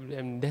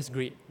 And that's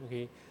great.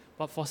 Okay?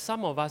 But for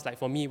some of us, like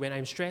for me, when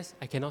I'm stressed,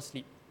 I cannot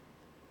sleep.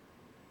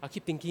 I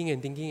keep thinking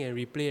and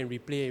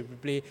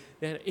replay.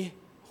 Then,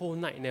 whole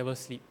night never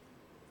sleep.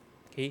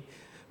 Okay?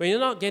 When you're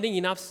not getting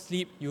enough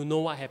sleep, you know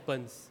what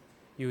happens.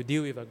 You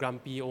deal with a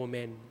grumpy old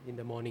man in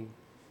the morning.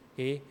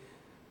 Okay?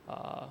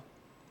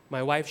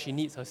 My wife, she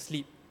needs her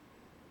sleep.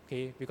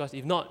 Okay? Because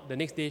if not, the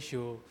next day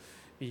she'll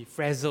be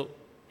frazzled.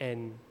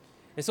 And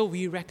so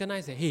we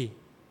recognize that, hey,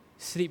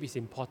 sleep is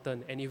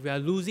important. And if we are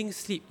losing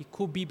sleep, it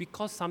could be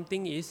because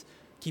something is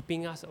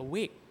keeping us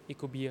awake. It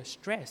could be a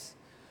stress.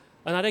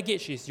 Another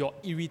gauge is your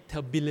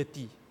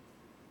irritability.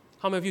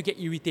 How many of you get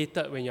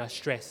irritated when you are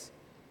stressed?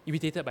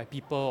 Irritated by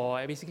people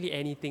or basically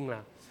anything.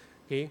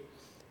 Okay?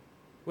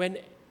 When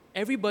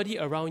everybody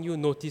around you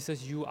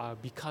notices you are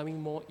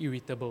becoming more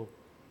irritable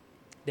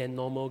than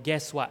normal,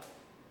 guess what?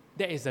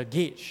 That is a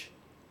gauge.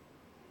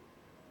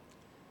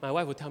 My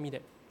wife will tell me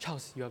that,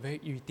 Charles, you are very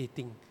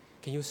irritating.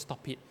 Can you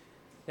stop it?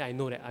 then I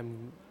know that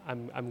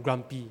I'm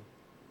grumpy.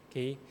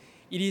 Okay?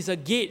 It is a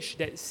gauge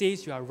that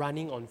says you are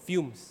running on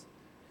fumes,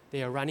 that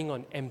you're running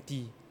on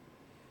empty.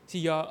 See,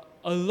 you're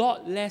a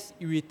lot less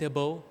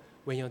irritable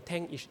when your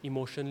tank is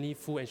emotionally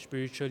full and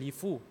spiritually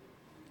full.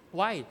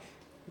 Why?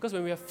 Because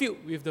when we are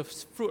filled with the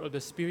fruit of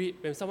the Spirit,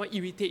 when someone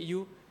irritates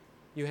you,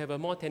 you have a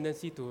more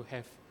tendency to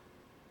have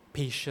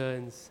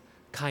patience,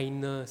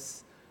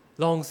 kindness,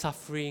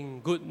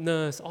 long-suffering,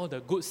 goodness, all the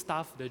good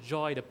stuff, the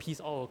joy, the peace,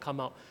 all will come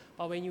out.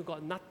 But when you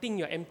got nothing,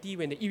 you're empty,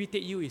 when they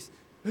irritate you,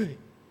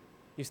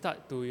 you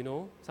start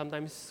to,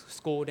 sometimes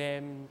scold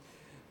them,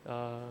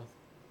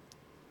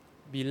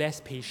 be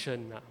less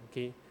patient,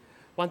 okay?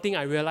 One thing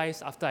I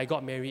realized after I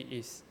got married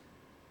is,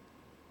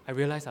 I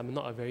realized I'm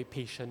not a very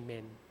patient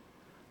man.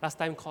 Last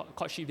time,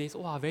 courtship days,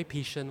 very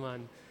patient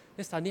one.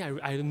 Then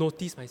suddenly I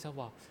noticed myself,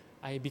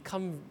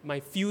 my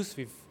fuse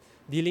with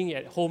dealing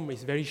at home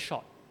is very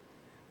short.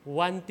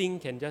 One thing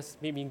can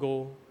just make me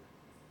go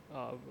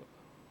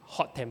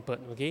hot-tempered,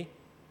 okay?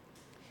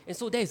 And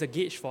so that is a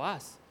gauge for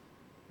us.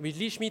 Which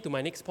leads me to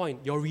my next point.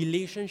 Your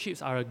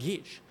relationships are a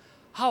gauge.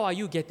 How are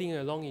you getting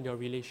along in your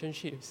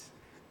relationships?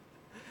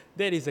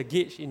 That is a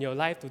gauge in your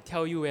life to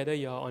tell you whether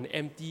you're on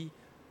empty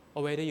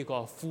or whether you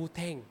got a full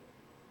tank.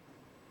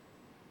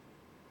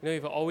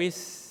 If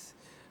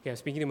I'm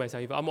speaking to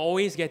myself, if I'm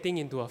always getting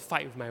into a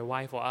fight with my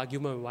wife or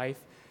argument with my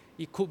wife,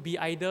 it could be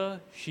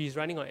either she's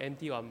running on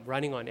empty or I'm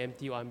running on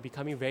empty or I'm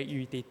becoming very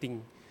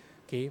irritating.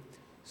 Okay?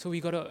 So we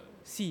got to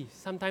see.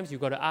 Sometimes you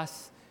got to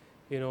ask,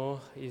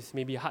 it's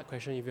maybe a hard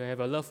question. If you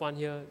have a loved one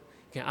here,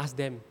 you can ask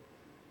them,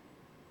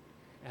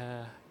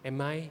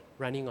 am I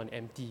running on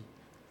empty?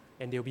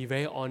 And they'll be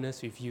very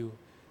honest with you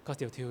because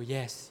they'll tell you,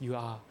 yes, you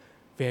are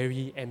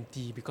very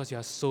empty because you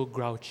are so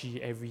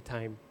grouchy every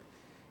time.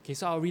 Okay,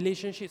 so our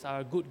relationships are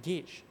a good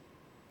gauge.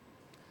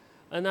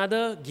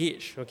 Another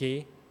gauge,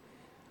 okay,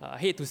 I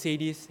hate to say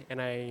this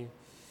and I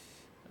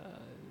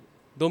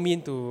don't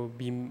mean to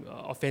be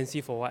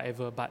offensive or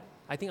whatever, but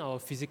I think our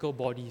physical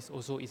bodies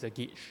also is a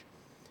gauge.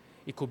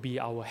 It could be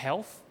our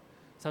health.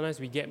 Sometimes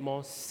we get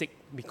more sick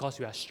because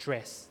we are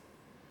stressed.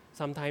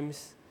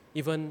 Sometimes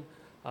even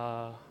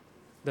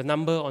the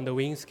number on the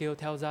weighing scale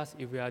tells us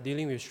if we are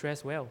dealing with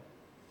stress well.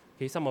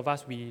 Okay, some of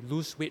us, we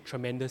lose weight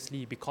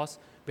tremendously because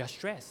we are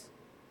stressed.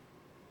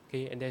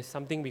 Okay, and there's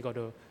something we got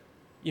to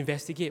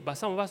investigate. But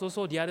some of us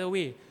also the other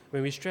way.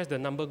 When we stress, the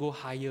number go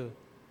higher.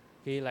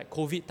 Okay, like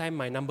COVID time,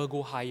 my number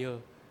go higher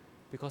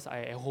because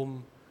I at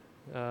home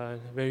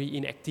very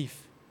inactive.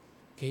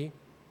 Okay,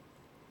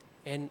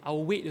 and our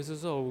weight is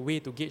also a way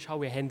to gauge how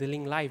we're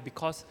handling life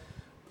because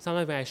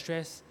sometimes when I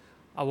stress,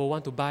 I will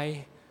want to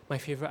buy my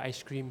favorite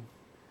ice cream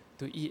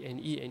to eat and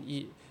eat and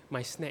eat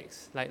my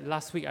snacks. Like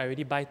last week, I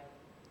already buy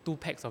 2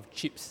 packs of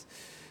chips,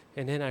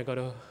 and then I got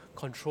to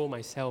control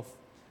myself.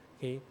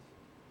 Okay.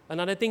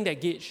 Another thing that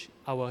gauge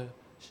our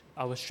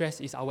stress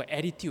is our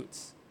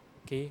attitudes.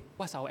 Okay,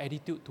 what's our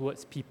attitude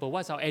towards people?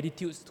 What's our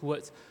attitudes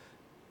towards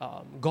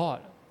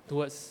God?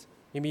 Towards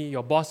maybe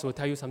your boss will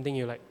tell you something,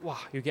 you're like, wow,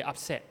 you get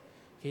upset.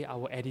 Okay,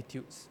 our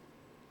attitudes.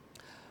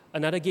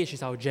 Another gauge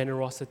is our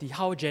generosity.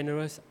 How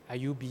generous are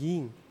you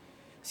being?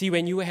 See,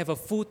 when you have a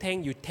full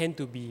tank, you tend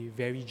to be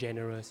very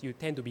generous. You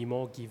tend to be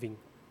more giving.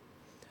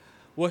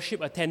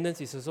 Worship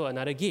attendance is also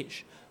another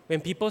gauge. When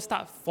people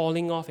start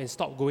falling off and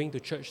stop going to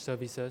church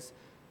services,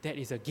 that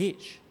is a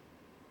gauge.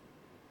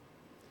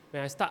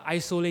 When I start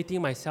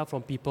isolating myself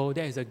from people,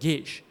 that is a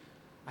gauge.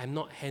 I'm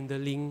not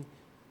handling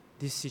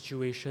these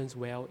situations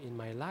well in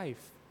my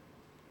life.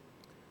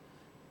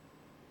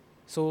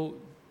 So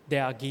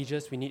there are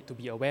gauges we need to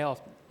be aware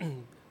of.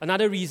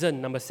 Another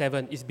reason, number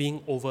 7, is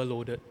being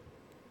overloaded.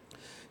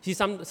 See,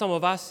 some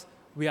of us,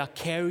 we are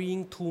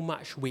carrying too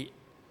much weight.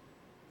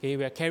 Okay,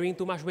 we are carrying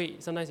too much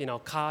weight. Sometimes in our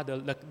car,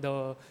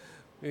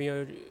 when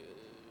you're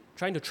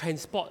trying to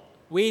transport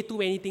way too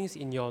many things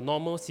in your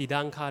normal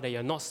sedan car that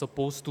you're not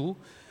supposed to,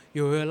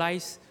 you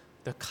realize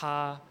the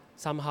car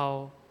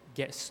somehow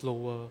gets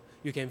slower.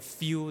 You can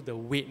feel the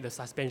weight, the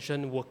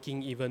suspension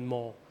working even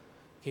more.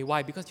 Okay,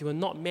 why? Because you were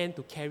not meant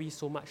to carry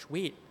so much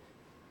weight.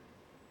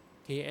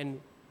 Okay, and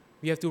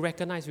we have to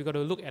recognize, we got to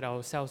look at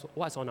ourselves,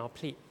 what's on our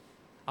plate.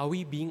 Are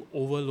we being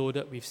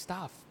overloaded with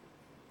stuff?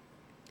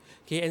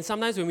 Okay, and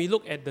sometimes when we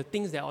look at the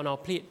things that are on our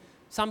plate,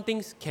 some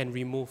things can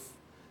remove.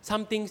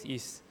 Some things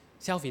is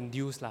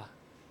self-induced lah.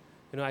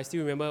 I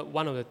still remember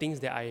one of the things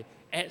that I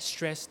add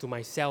stress to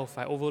myself,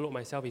 I overload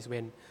myself is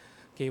when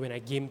I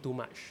game too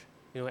much.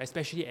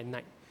 Especially at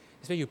night.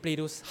 Especially you play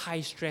those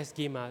high-stress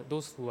games,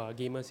 those who are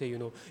gamers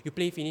here, you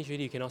play finish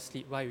already, you cannot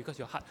sleep. Why? Because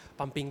your heart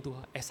pumping too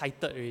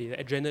excited already, the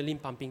adrenaline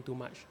pumping too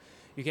much.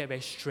 You get very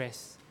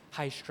stressed,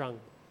 high-strung.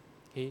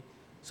 Okay?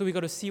 So we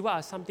got to see what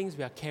are some things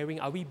we are carrying.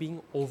 Are we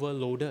being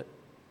overloaded?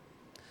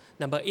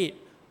 Number 8,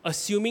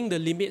 assuming the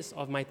limits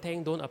of my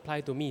tank don't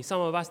apply to me.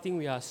 Some of us think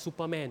we are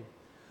Superman.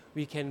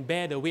 We can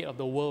bear the weight of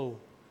the world.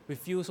 We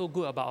feel so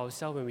good about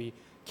ourselves when we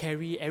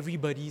carry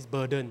everybody's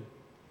burden.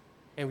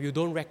 And we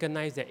don't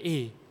recognize that,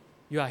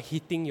 you are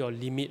hitting your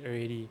limit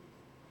already.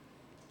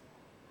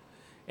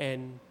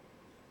 And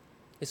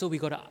so we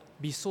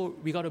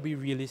gotta be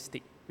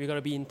realistic. We got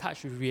to be in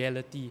touch with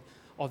reality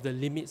of the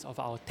limits of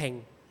our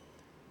tank.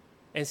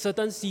 And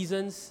certain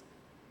seasons,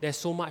 there's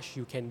so much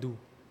you can do.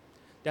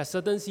 There are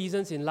certain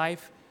seasons in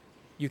life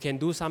you can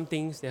do some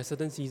things. There are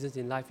certain seasons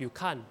in life you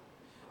can't.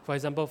 For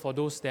example, for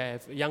those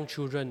that have young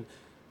children,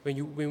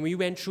 when we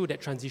went through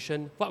that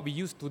transition, what we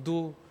used to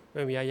do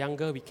when we are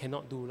younger, we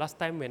cannot do. Last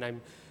time when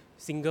I'm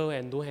single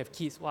and don't have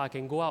kids, I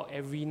can go out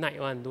every night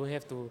don't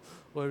have to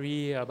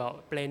worry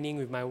about planning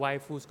with my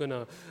wife who's going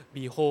to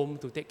be home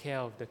to take care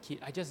of the kid.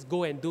 I just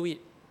go and do it.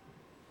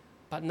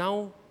 But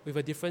now, with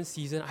a different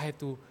season, I have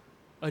to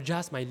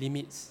adjust my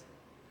limits.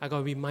 I got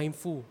to be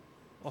mindful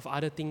of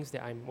other things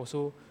that I'm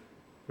also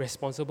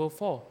responsible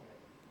for.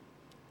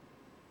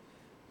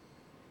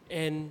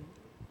 And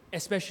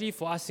especially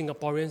for us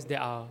Singaporeans,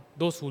 there are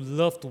those who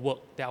love to work,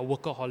 they are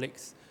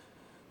workaholics.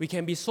 We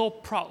can be so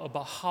proud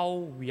about how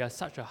we are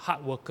such a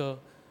hard worker,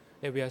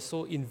 that we are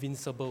so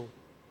invincible,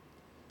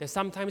 that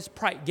sometimes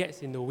pride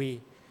gets in the way.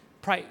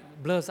 Pride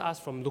blurs us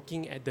from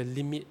looking at the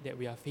limit that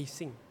we are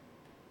facing.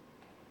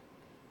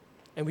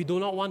 And we do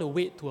not want to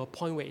wait to a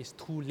point where it's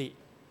too late.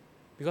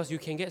 Because we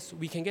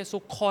can get so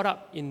caught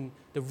up in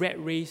the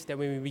rat race that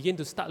when we begin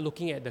to start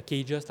looking at the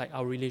cages, like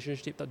our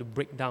relationship start to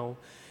break down,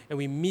 and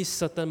we miss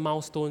certain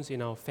milestones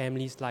in our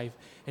family's life,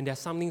 and there are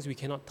some things we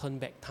cannot turn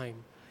back time.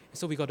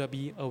 So we got to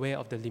be aware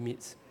of the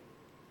limits.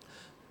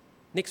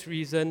 Next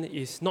reason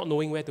is not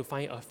knowing where to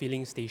find a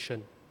filling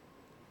station.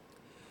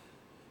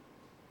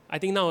 I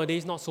think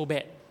nowadays not so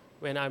bad.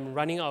 When I'm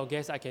running out of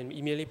gas, I can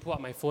immediately pull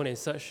up my phone and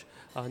search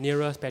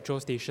nearest petrol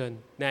station.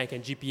 Then I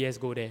can GPS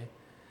go there.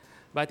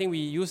 But I think we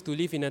used to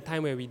live in a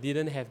time where we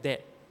didn't have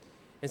that.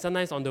 And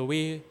sometimes on the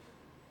way,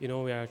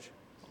 where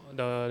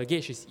the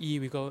gauge is E,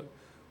 we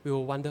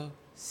will wonder,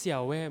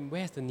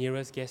 where's the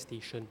nearest gas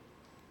station?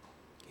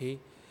 Okay?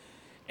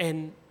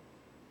 And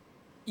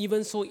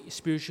even so,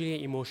 spiritually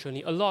and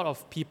emotionally, a lot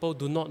of people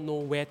do not know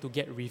where to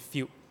get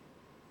refilled.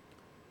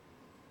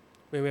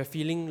 When we're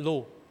feeling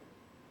low,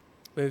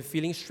 when we're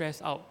feeling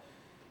stressed out,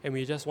 and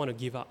we just want to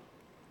give up.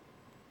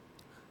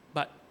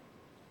 But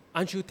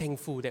aren't you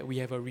thankful that we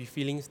have a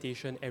refilling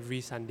station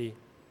every Sunday?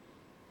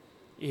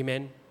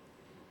 Amen.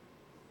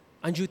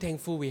 Aren't you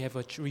thankful we have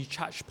a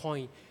recharge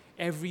point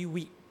every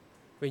week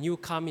when you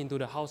come into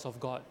the house of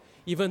God?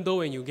 Even though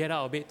when you get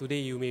out of bed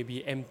today, you may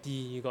be empty,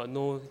 you got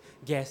no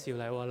gas, you're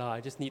like, I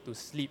just need to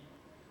sleep.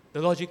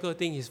 The logical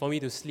thing is for me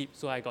to sleep,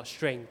 so I got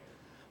strength.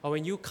 But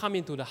when you come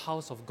into the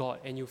house of God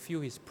and you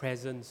feel His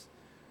presence,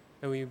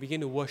 and when you begin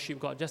to worship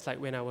God, just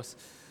like when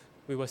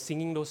we were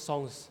singing those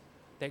songs,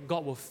 that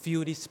God will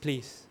fill this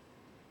place.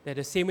 That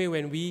the same way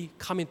when we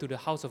come into the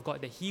house of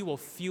God, that He will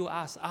fill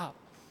us up.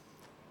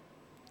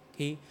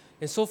 Okay?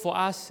 And so for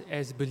us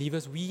as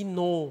believers, we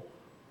know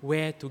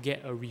where to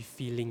get a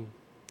refilling.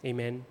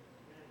 Amen.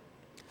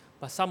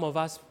 But some of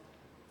us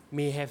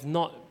may have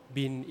not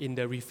been in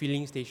the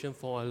refilling station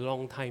for a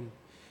long time.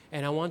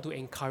 And I want to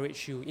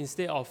encourage you,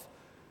 instead of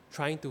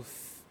trying to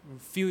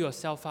fill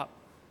yourself up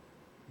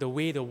the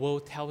way the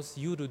world tells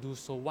you to do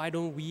so, why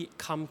don't we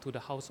come to the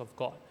house of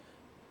God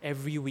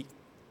every week?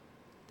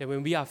 That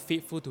when we are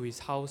faithful to His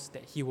house,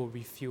 that He will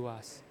refill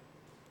us.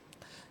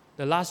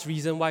 The last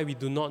reason why we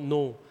do not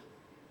know,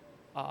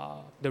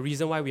 the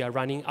reason why we are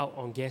running out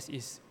on gas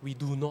is we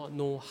do not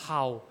know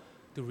how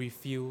to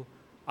refill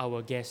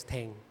our gas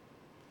tank.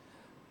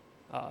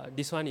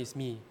 This one is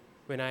me.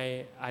 When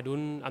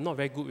I'm not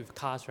very good with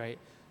cars, right?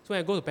 So when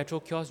I go to petrol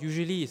kiosk,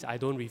 usually I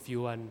don't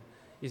refill one.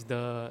 It's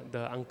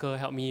the uncle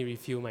help me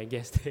refill my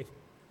gas tank.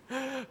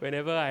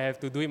 Whenever I have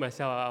to do it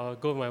myself, I'll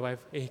go to my wife,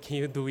 hey, can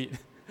you do it?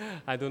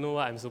 I don't know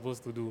what I'm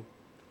supposed to do.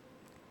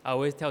 I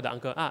always tell the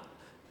uncle,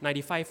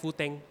 95 full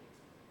tank.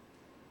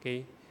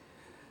 Okay?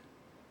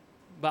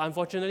 But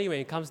unfortunately, when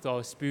it comes to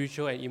our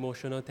spiritual and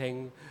emotional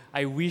tank,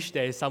 I wish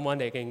there is someone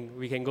that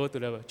we can go to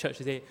the church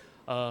and say,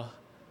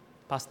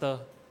 Pastor,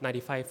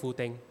 95 full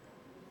tank.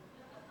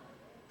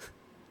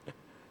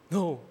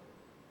 No,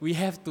 we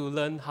have to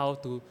learn how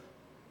to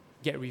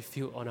get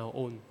refilled on our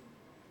own.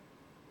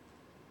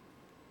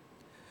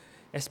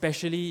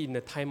 Especially in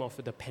the time of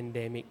the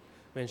pandemic,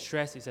 when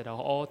stress is at an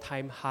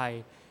all-time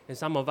high, and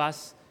some of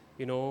us,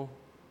 we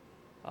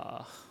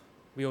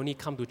only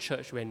come to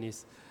church when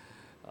it's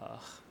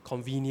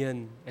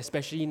convenient,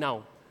 especially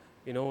now.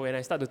 When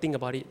I start to think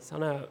about it,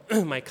 sometimes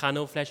my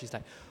carnal flesh is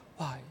like,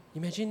 wow,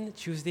 imagine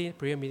Tuesday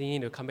prayer meeting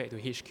need to come back to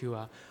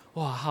HQ.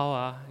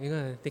 How you're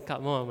going to take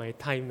up more of my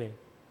time.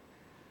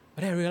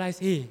 But then I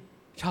realized, hey,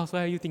 Charles,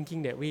 why are you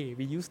thinking that way?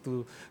 We used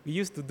to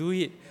do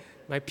it.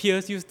 My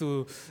peers used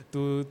to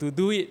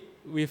do it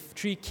with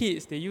 3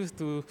 kids. They used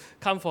to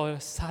come for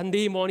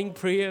Sunday morning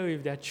prayer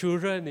with their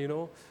children,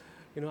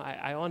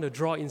 I want to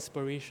draw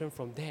inspiration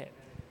from that.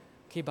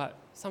 Okay, but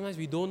sometimes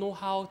we don't know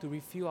how to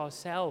refill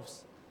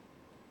ourselves.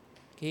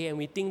 Okay, and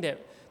we think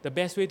that the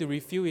best way to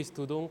refill is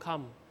to don't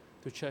come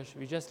to church.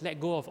 We just let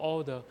go of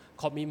all the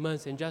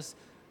commitments and just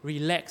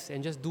relax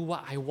and just do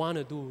what I want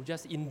to do.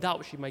 Just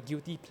indulge in my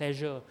guilty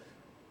pleasure.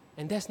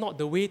 And that's not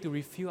the way to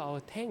refill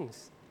our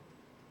tanks.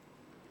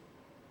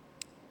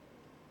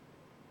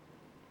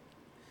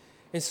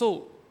 And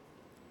so,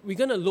 we're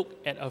going to look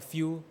at a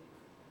few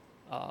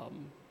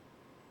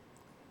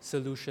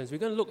solutions. We're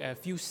going to look at a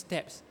few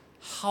steps.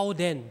 How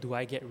then do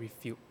I get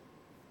refilled?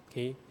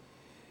 Okay?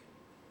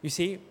 You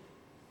see,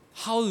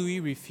 how do we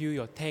refill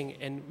your tank?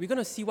 And we're going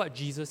to see what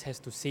Jesus has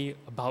to say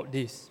about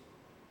this.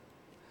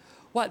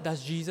 What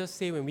does Jesus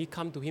say when we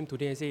come to him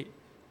today and say,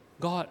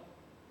 God,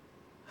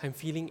 I'm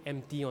feeling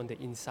empty on the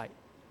inside,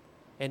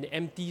 an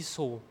empty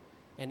soul,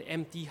 an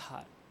empty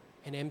heart,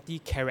 an empty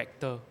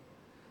character?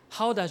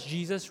 How does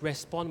Jesus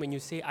respond when you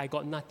say, I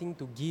got nothing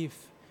to give?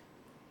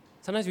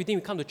 Sometimes we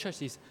think we come to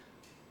church is,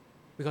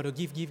 we got to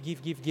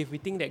give. We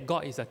think that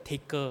God is a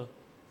taker.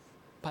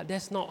 But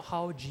that's not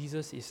how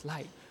Jesus is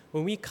like.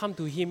 When we come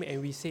to him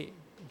and we say,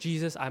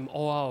 Jesus, I'm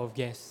all out of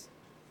gas.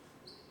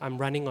 I'm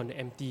running on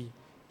empty.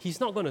 He's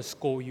not going to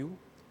scold you.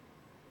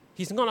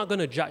 He's not going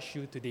to judge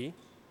you today.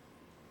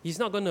 He's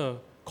not going to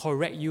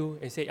correct you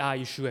and say,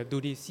 you should have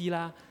do this. See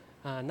lah,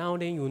 now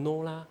then you know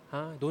lah.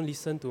 Don't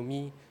listen to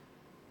me.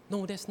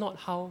 No, that's not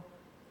how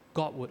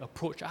God would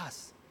approach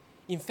us.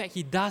 In fact,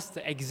 he does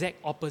the exact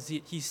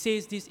opposite. He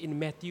says this in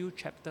Matthew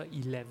chapter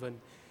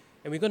 11.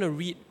 And we're going to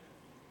read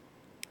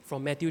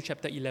from Matthew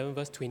chapter 11,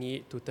 verse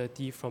 28 to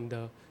 30 from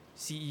the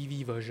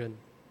CEV version.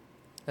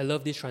 I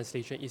love this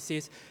translation. It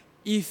says,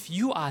 if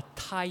you are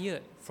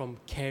tired from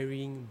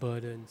carrying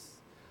burdens.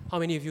 How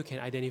many of you can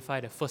identify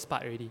the first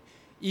part already?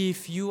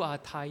 If you are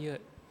tired.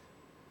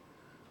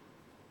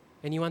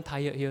 Anyone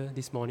tired here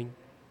this morning?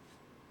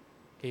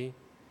 Okay.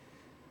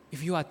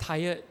 If you are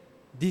tired,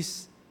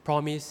 this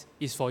promise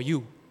is for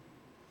you.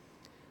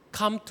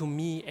 Come to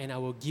me and I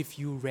will give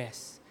you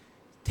rest.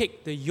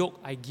 Take the yoke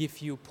I give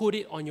you, put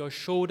it on your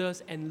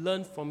shoulders and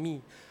learn from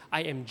me.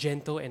 I am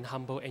gentle and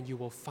humble and you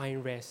will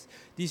find rest.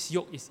 This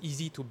yoke is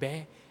easy to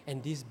bear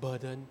and this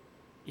burden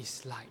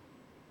is light.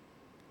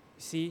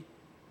 You see,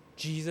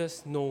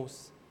 Jesus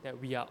knows that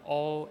we are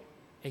all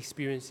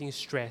experiencing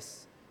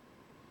stress,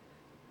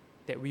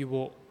 that we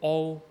will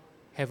all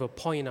have a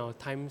point in our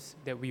times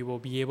that we will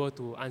be able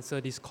to answer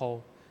this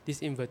call,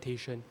 this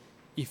invitation,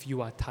 if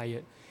you are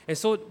tired. And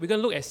so we're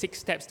going to look at 6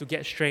 steps to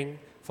get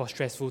strength for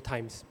stressful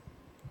times.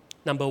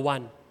 Number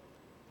 1,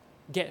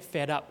 get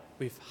fed up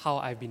with how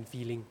I've been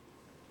feeling.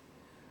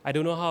 I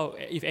don't know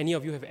if any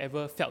of you have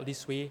ever felt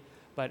this way,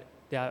 but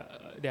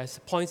there's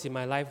points in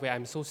my life where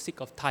I'm so sick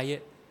of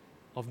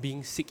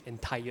being sick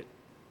and tired.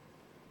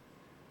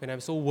 When I'm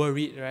so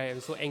worried, right,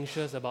 I'm so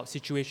anxious about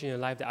situation in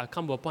life that I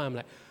come to a point I'm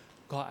like,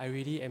 God, I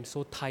really am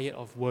so tired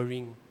of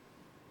worrying.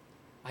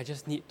 I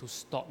just need to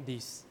stop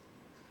this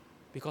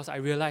because I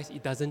realize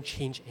it doesn't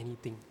change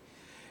anything.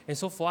 And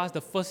so for us,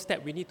 the first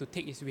step we need to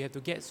take is we have to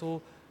get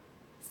so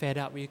fed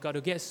up. We've got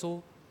to get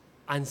so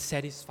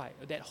unsatisfied,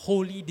 that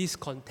holy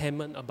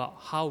discontentment about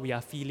how we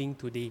are feeling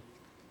today.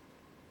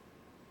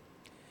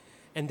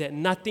 And that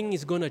nothing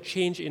is going to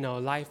change in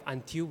our life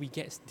until we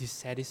get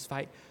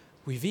dissatisfied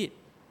with it.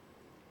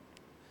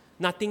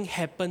 Nothing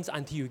happens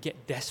until you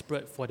get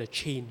desperate for the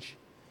change.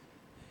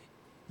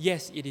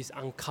 Yes, it is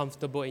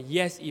uncomfortable, and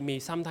yes, it may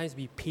sometimes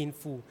be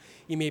painful.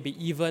 It may be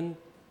even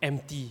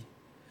empty.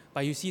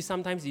 But you see,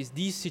 sometimes it's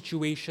these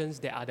situations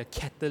that are the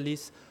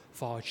catalyst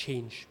for our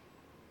change.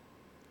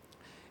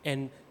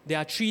 And there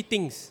are 3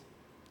 things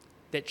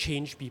that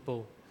change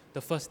people.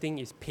 The first thing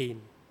is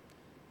pain.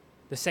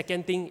 The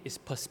second thing is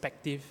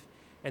perspective.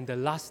 And the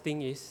last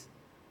thing is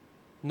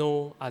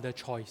no other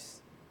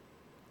choice.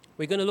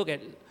 We're going to look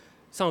at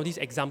some of these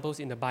examples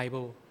in the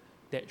Bible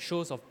that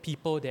shows of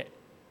people that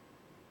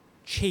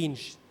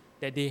changed,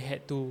 that they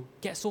had to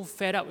get so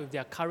fed up with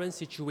their current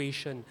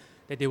situation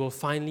that they will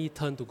finally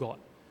turn to God.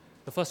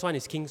 The first one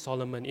is King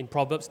Solomon. In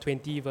Proverbs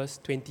 20, verse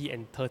 20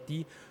 and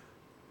 30,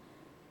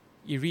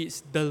 it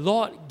reads, the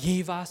Lord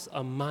gave us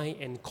a mind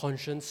and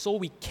conscience so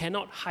we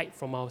cannot hide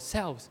from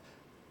ourselves.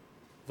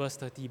 Verse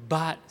 30,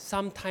 but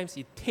sometimes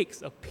it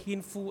takes a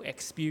painful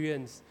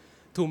experience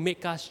to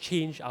make us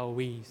change our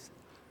ways.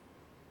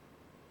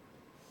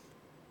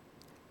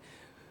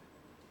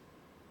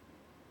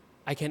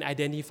 I can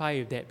identify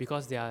with that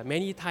because there are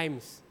many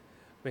times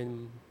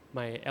when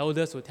my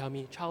elders will tell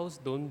me, Charles,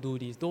 don't do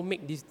this, don't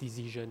make this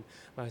decision.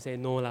 But I say,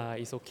 no lah,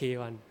 it's okay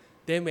one.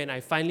 Then when I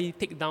finally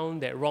take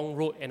down that wrong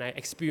road and I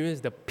experience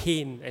the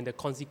pain and the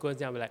consequence,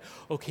 then I'm like,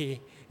 okay,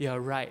 you're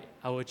right,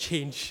 I will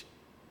change.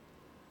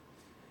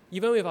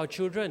 Even with our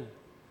children,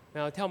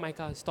 when I'll tell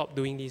Micah, stop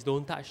doing this,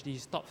 don't touch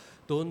this, stop,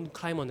 don't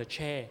climb on the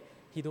chair.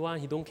 He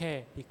don't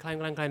care. He climb,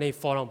 then he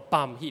fall down,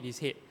 bam, hit his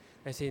head.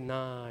 I say,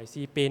 nah, I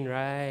see pain,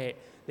 right?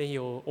 Then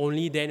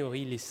only then will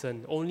he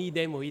listen. Only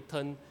then will he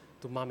turn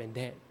to mom and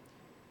dad.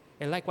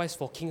 And likewise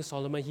for King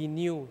Solomon, he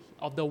knew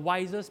of the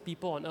wisest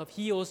people on earth,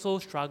 he also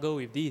struggled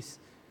with this.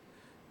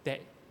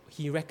 That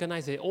he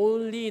recognized that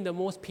only in the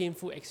most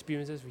painful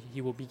experiences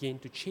he will begin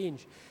to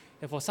change.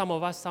 And for some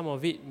of us, some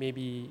of it may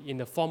be in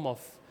the form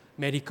of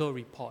medical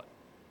report.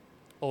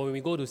 Or when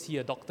we go to see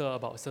a doctor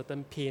about a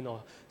certain pain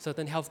or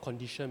certain health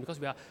condition, because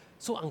we are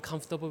so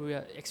uncomfortable, we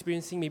are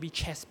experiencing maybe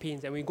chest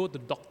pains, and we go to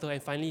the doctor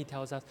and finally he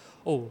tells us,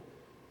 oh,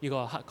 you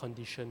got a heart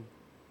condition.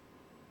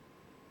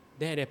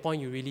 Then at that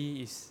point you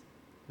really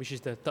which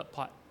is the third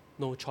part,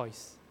 no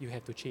choice. You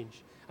have to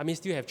change. I mean,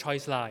 still have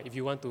choice lah if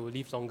you want to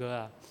live longer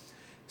lah.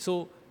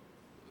 So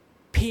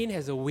pain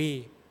has a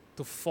way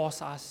to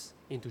force us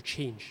into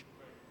change.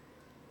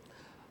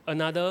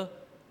 Another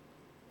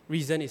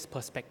reason is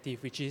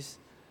perspective, which is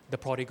the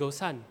prodigal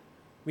son.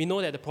 We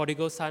know that the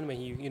prodigal son, when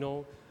he,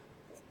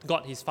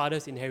 got his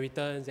father's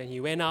inheritance and he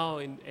went out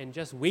and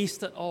just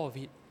wasted all of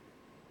it.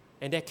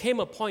 And there came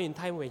a point in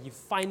time when he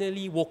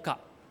finally woke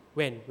up,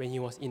 when he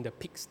was in the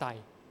pigsty,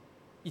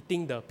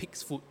 eating the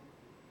pig's food.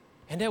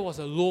 And that was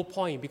a low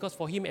point, because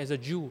for him as a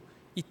Jew,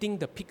 eating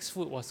the pig's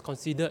food was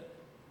considered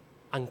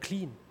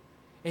unclean.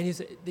 And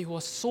it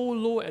was so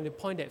low at the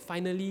point that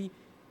finally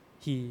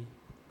he,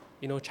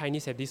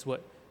 Chinese have this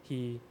word,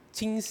 he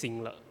清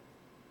醒了.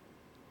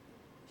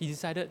 He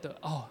decided that,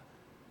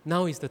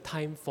 now is the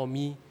time for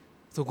me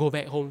to go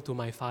back home to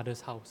my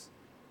father's house.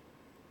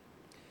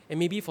 And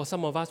maybe for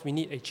some of us, we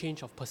need a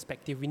change of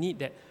perspective. We need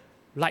that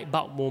light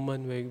bulb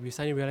moment where we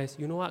suddenly realize,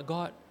 you know what,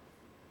 God,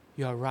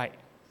 you are right.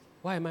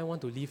 Why am I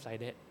want to live like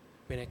that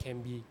when I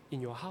can be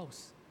in your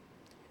house?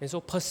 And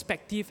so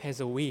perspective has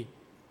a way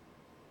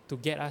to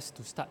get us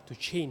to start to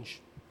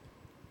change.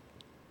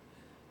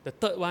 The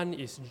third one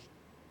is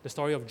the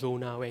story of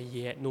Jonah, where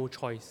he had no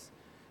choice.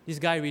 This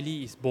guy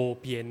really is bo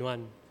pian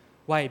one.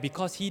 Why?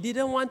 Because he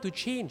didn't want to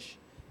change.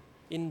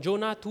 In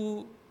Jonah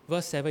 2,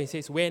 verse 7, it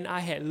says, when I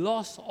had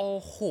lost all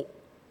hope,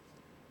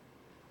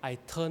 I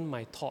turned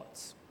my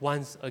thoughts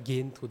once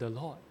again to the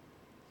Lord.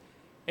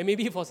 And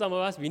maybe for some of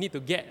us, we need to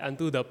get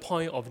unto the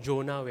point of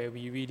Jonah where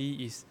we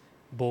really is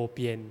bo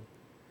pian.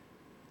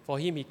 For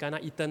him, he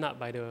cannot eaten up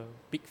by the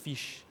big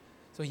fish.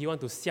 So he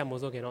want to siam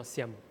also cannot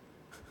siam.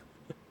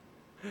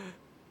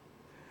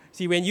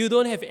 See, when you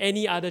don't have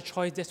any other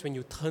choice, that's when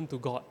you turn to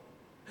God.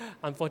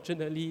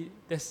 Unfortunately,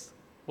 that's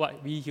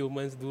what we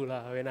humans do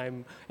lah.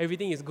 When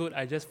everything is good,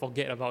 I just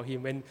forget about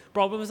Him. When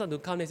problems start to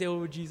come, I say,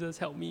 oh, Jesus,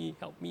 help me,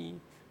 help me.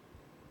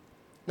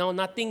 Now,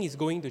 nothing is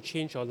going to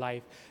change your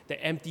life.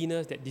 That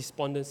emptiness, that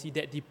despondency,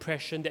 that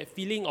depression, that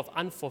feeling of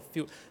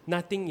unfulfilled,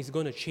 nothing is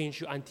going to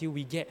change you until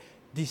we get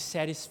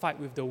dissatisfied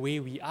with the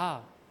way we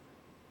are.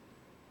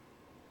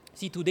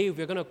 See, today, if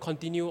we're going to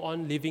continue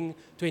on living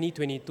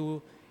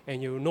 2022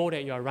 and you know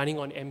that you are running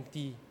on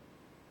empty,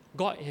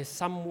 God has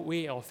some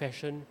way or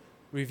fashion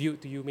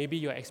revealed to you. Maybe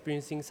you're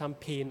experiencing some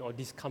pain or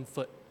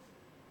discomfort.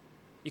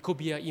 It could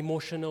be an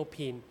emotional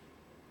pain.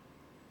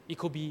 It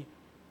could be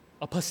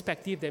a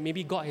perspective that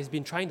maybe God has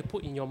been trying to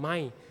put in your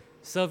mind.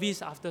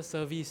 Service after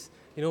service,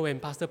 when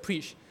pastor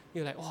preach,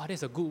 you're like, oh,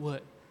 that's a good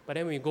word. But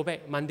then when you go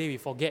back Monday, we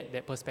forget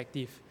that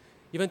perspective.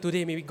 Even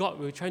today, maybe God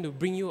will try to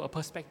bring you a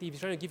perspective. He's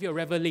trying to give you a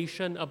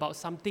revelation about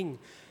something.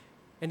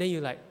 And then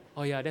you're like,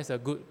 oh yeah, that's a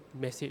good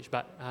message,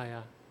 but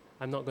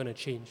I'm not going to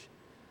change.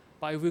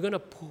 But if we're going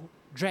to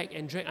drag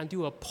and drag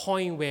until a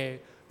point where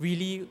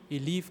really we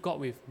leave God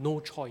with no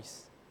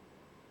choice.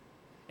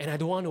 And I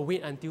don't want to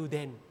wait until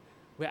then,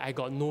 where I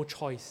got no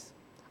choice.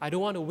 I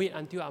don't want to wait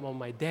until I'm on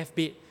my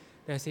deathbed,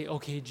 then I say,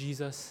 okay,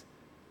 Jesus,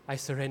 I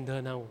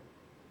surrender now.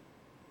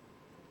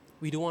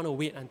 We don't want to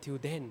wait until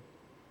then.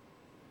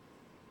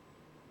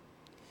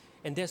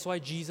 And that's why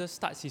Jesus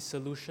starts His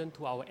solution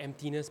to our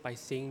emptiness by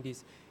saying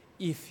this,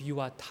 if you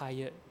are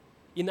tired.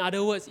 In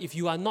other words, if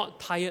you are not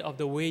tired of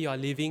the way you are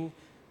living,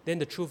 then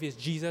the truth is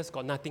Jesus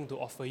got nothing to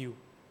offer you.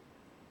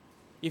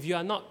 If you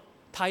are not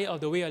tired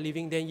of the way you are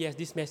living, then yes,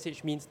 this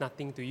message means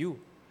nothing to you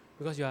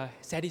because you are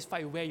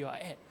satisfied with where you are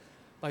at.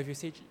 But if you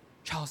say,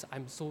 Charles,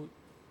 I'm so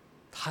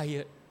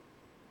tired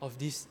of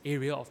this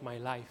area of my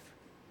life.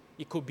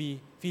 It could be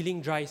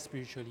feeling dry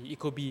spiritually. It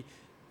could be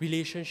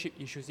relationship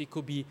issues. It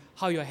could be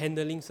how you're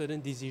handling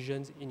certain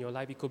decisions in your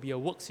life. It could be a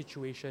work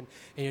situation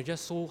and you're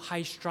just so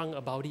high-strung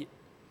about it.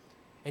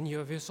 And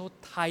you're so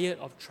tired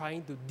of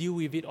trying to deal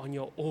with it on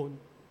your own.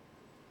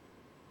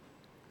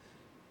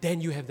 Then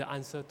you have the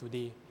answer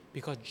today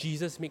because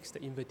Jesus makes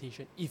the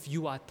invitation. If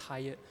you are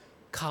tired,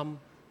 come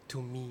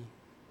to me.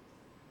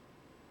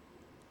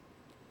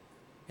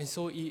 And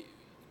so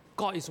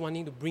God is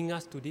wanting to bring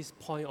us to this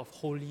point of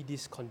holy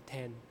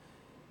discontent.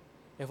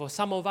 And for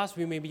some of us,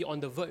 we may be on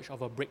the verge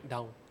of a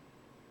breakdown.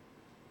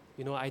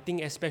 I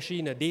think especially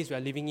in the days we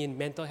are living in,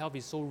 mental health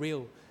is so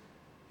real.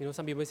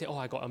 Some people say, oh,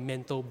 I got a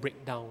mental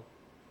breakdown.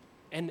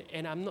 And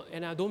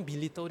I don't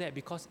belittle that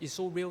because it's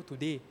so real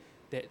today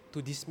that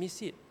to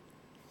dismiss it.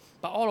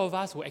 But all of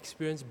us will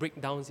experience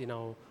breakdowns in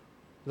our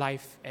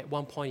life at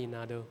one point or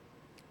another.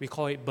 We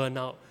call it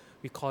burnout,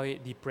 we call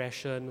it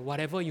depression,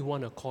 whatever you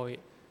want to call it.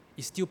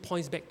 It still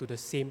points back to the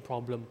same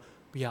problem.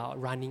 We are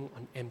running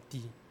on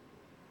empty.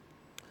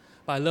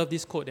 But I love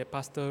this quote that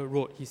Pastor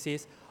wrote. He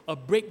says, a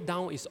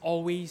breakdown is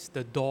always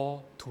the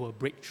door to a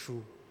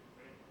breakthrough.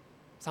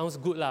 Sounds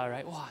good lah,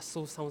 right? Wow,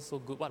 sounds so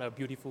good. What a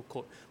beautiful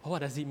quote. But what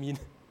does it mean?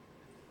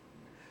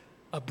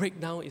 A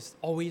breakdown is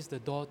always the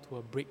door to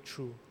a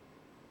breakthrough.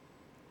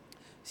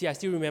 See, I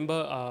still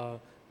remember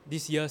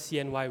this year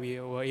CNY, we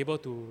were able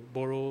to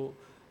borrow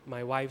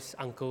my wife's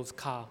uncle's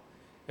car.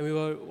 And we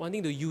were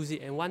wanting to use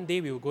it. And one day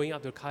we were going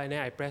up to the car and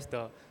then I pressed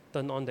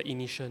turn on the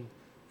ignition.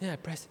 Then I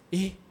pressed,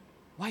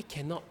 why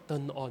cannot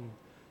turn on?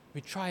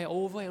 We try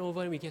over and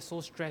over and we get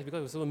so stressed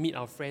because we're supposed to meet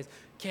our friends.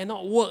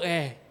 Cannot work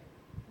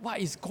What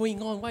is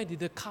going on? Why did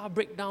the car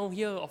break down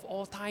here of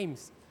all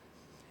times?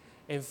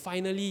 And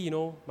finally,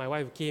 my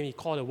wife came, he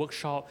called the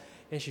workshop,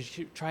 and she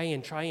kept trying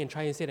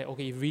and said that,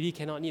 okay, you really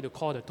cannot need to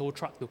call the tow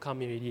truck to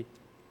come already.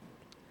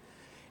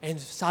 And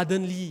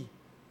suddenly,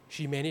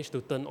 she managed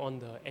to turn on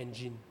the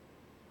engine.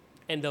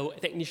 And the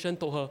technician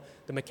told her,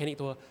 the mechanic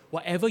told her,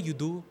 whatever you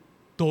do,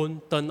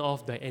 don't turn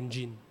off the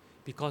engine,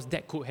 because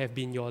that could have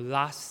been your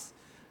last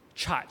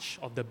charge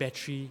of the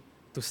battery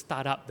to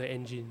start up the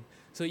engine.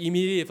 So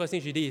immediately, the first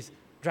thing she did is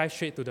drive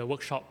straight to the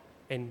workshop,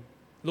 and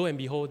lo and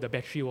behold, the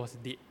battery was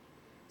dead.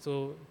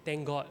 So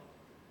thank God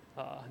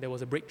there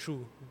was a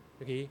breakthrough.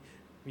 Okay,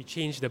 we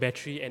changed the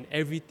battery and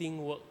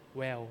everything worked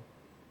well.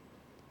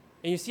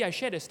 And you see, I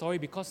share that story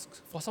because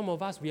for some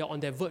of us, we are on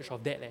the verge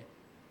of that.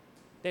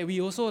 That we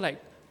also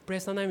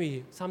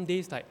sometimes some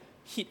days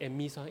hit and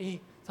miss.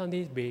 Some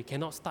days we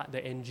cannot start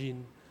the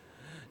engine.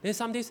 Then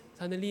some days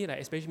suddenly,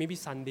 especially maybe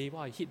Sunday,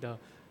 I hit the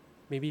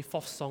maybe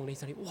fourth song, then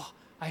suddenly,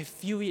 I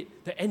feel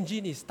it. The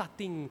engine is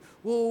starting.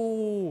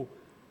 Whoa!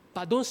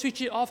 But don't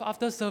switch it off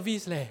after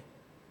service.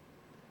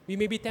 We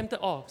may be tempted,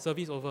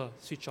 service over,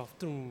 switch off.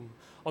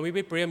 Or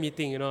maybe prayer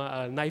meeting,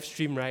 a live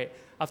stream, right?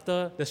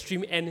 After the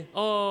stream end,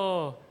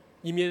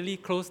 immediately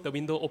close the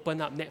window,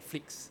 open up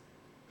Netflix.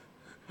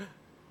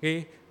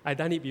 Okay, I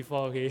done it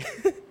before, okay?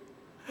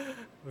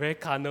 Very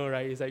carnal,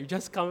 right? It's you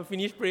just come,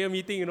 finish prayer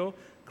meeting,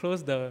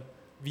 close the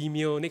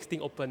Vimeo, next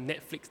thing open,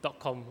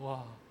 netflix.com.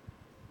 Wow.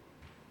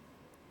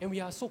 And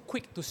we are so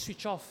quick to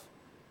switch off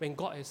when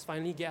God has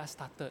finally get us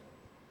started.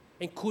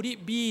 And could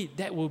it be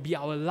that will be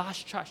our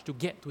last charge to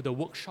get to the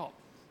workshop?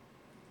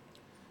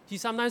 See,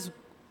 sometimes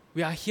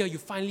we are here, you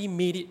finally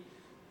made it.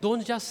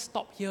 Don't just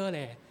stop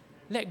here.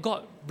 Let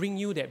God bring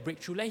you that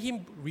breakthrough. Let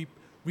Him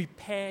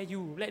repair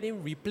you. Let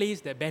Him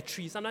replace the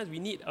battery. Sometimes we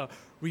need a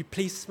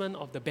replacement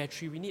of the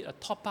battery. We need a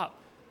top-up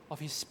of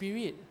His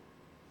Spirit.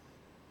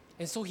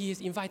 And so He is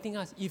inviting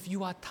us, if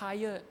you are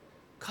tired,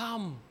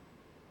 come.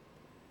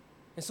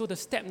 And so the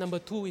step number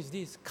 2 is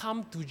this: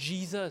 come to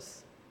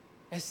Jesus.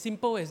 As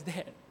simple as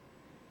that.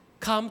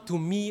 Come to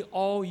me,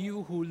 all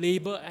you who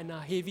labor and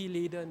are heavy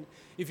laden.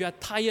 If you are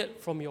tired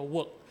from your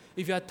work,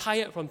 if you are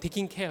tired from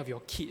taking care of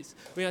your kids,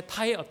 when you are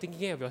tired of taking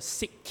care of your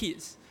sick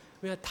kids,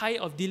 when you are tired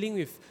of dealing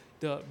with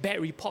the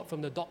bad report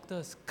from the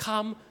doctors,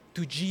 come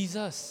to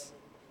Jesus.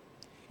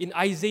 In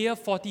Isaiah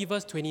 40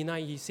 verse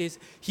 29, He says,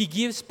 He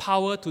gives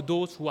power to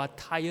those who are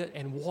tired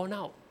and worn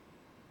out.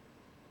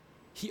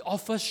 He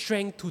offers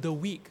strength to the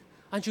weak.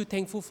 Aren't you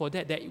thankful for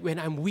that? That when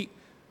I'm weak,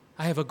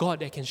 I have a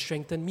God that can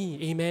strengthen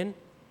me. Amen?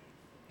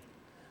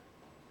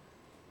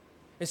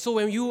 And so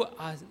when you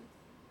are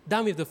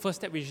done with the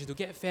first step, which is to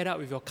get fed up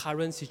with your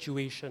current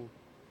situation,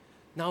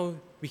 now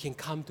we can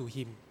come to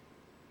Him.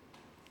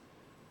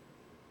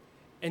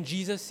 And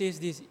Jesus says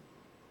this: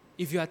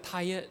 if you are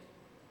tired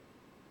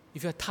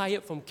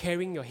from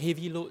carrying your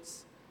heavy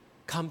loads,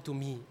 come to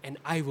me and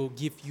I will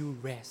give you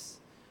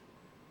rest.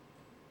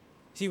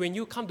 See, when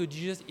you come to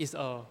Jesus,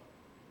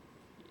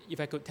 if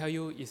I could tell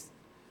you, is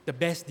the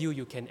best deal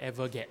you can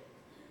ever get.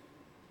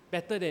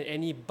 Better than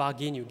any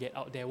bargain you get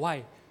out there.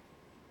 Why?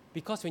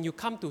 Because when you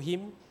come to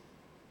Him,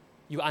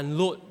 you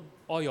unload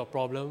all your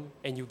problem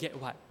and you get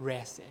what?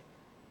 Rest.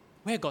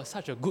 Where got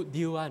such a good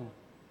deal one?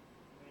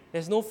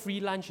 There's no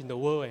free lunch in the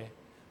world.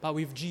 But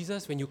with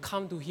Jesus, when you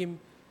come to Him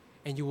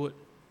and you would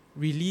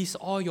release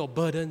all your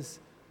burdens,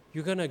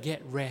 you're going to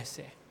get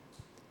rest.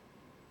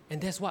 And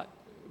that's what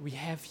we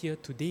have here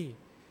today.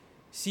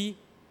 See,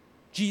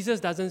 Jesus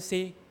doesn't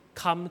say,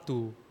 come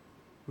to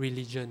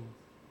religion.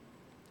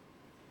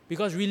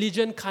 Because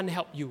religion can't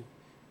help you.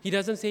 He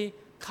doesn't say,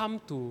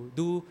 come to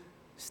do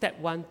step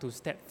 1 to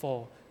step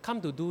 4. Come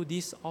to do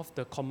this of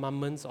the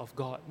commandments of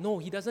God. No,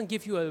 He doesn't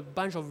give you a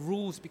bunch of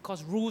rules,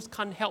 because rules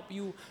can't help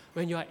you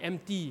when you are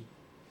empty.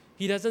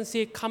 He doesn't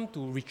say come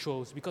to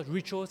rituals, because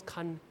rituals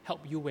can't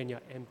help you when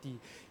you're empty.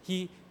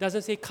 He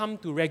doesn't say come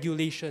to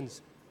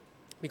regulations,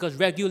 because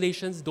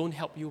regulations don't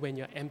help you when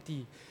you're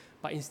empty.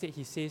 But instead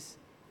He says,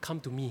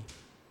 come to me.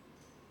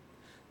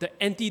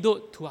 The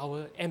antidote to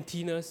our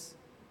emptiness,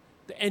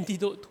 the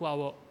antidote to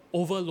our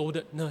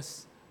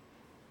overloadedness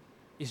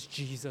is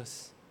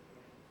Jesus.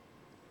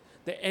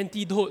 The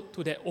antidote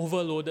to that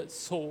overloaded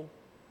soul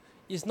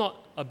is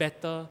not a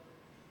better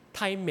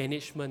time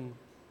management.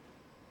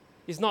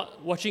 It's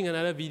not watching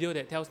another video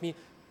that tells me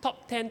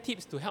top 10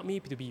 tips to help me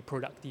to be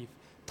productive,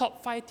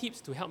 top 5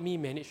 tips to help me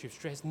manage with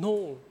stress.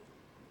 No.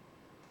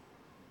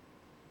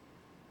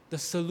 The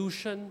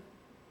solution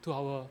to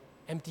our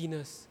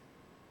emptiness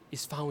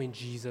is found in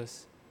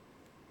Jesus.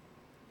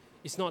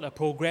 It's not a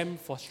program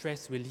for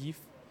stress relief.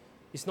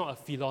 It's not a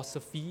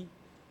philosophy.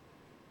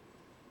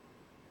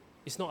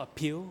 It's not a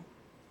pill.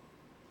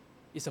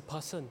 It's a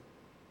person.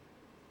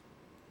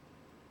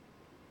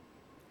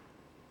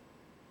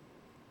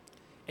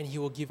 And He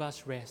will give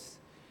us rest.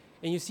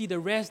 And you see, the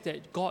rest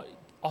that God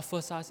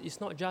offers us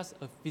is not just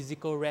a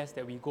physical rest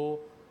that we go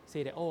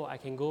say that, I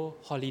can go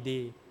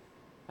holiday.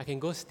 I can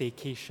go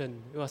staycation.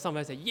 Some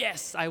of us say,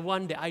 yes, I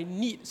want that. I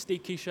need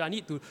staycation. I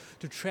need to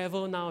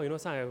travel now.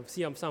 Some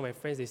of my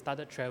friends, they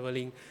started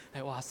traveling.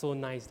 Like, wow, so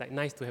nice. Like,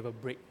 nice to have a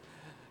break.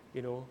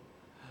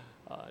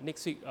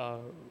 Next week,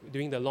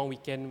 during the long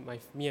weekend,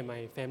 me and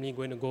my family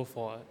going to go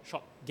for a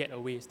short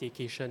getaway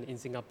staycation in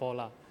Singapore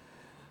lah.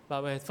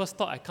 But my first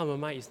thought I come to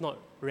mind is not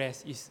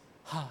rest, it's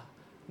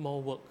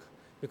more work,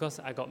 because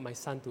I got my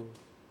son to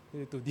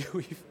deal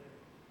with.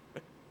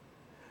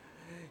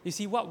 You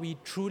see, what we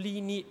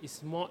truly need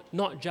is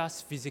not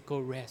just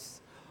physical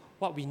rest.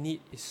 What we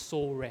need is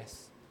soul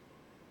rest.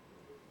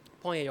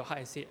 Point at your heart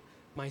and say,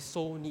 my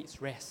soul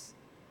needs rest.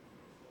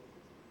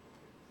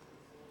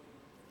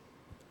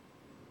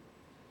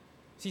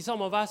 See,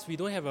 some of us, we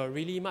don't have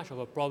really much of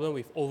a problem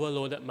with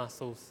overloaded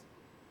muscles.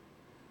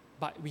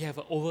 But we have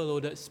an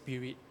overloaded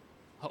spirit,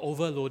 an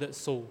overloaded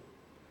soul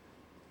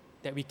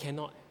that we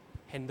cannot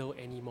handle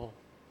anymore.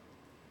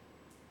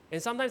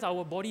 And sometimes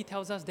our body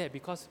tells us that,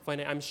 because when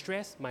I'm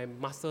stressed, my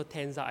muscle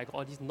tense up, I got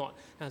all these knots.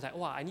 And I was like,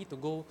 wow, I need to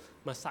go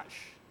massage.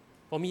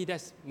 For me,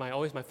 that's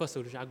always my first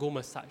solution. I go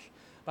massage.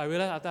 But I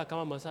realized after I come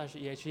out massage,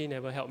 it actually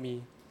never helped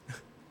me.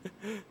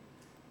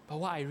 But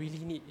what I really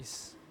need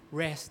is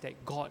rest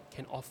that God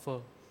can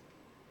offer.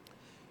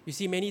 You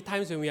see, many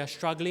times when we are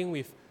struggling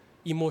with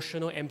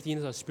emotional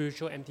emptiness or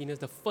spiritual emptiness,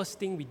 the first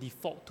thing we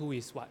default to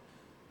is what?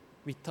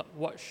 We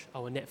watch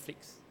our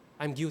Netflix.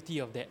 I'm guilty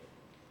of that.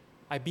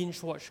 I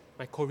binge watch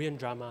my Korean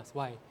dramas.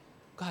 Why?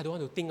 Because I don't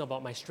want to think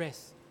about my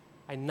stress.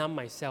 I numb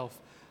myself.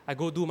 I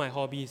go do my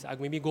hobbies. I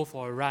maybe go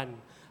for a run.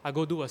 I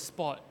go do a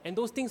sport. And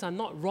those things are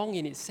not wrong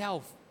in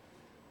itself.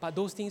 But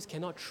those things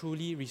cannot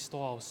truly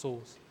restore our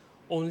souls.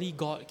 Only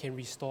God can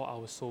restore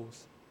our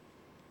souls.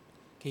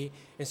 Okay?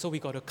 And so we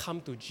got to come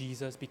to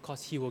Jesus,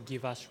 because He will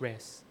give us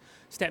rest.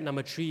 Step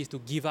number 3 is to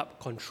give up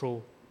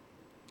control.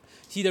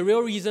 See, the real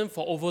reason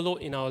for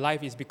overload in our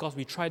life is because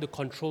we try to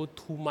control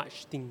too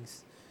much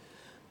things.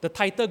 The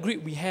tighter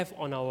grip we have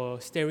on our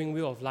steering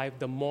wheel of life,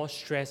 the more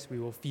stress we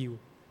will feel,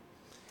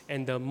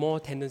 and the more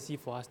tendency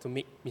for us to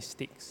make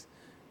mistakes.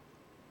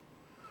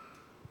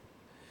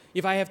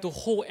 If I have to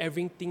hold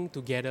everything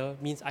together,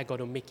 means I got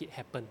to make it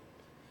happen.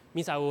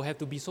 Means I will have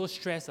to be so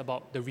stressed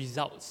about the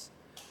results.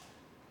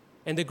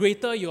 And the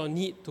greater your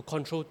need to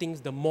control things,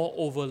 the more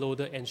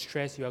overloaded and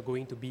stressed you are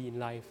going to be in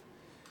life.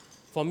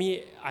 For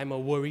me, I'm a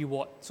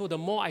worrywart. So the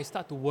more I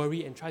start to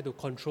worry and try to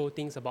control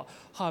things about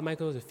how am I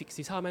going to fix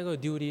this, how am I going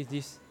to do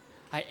this,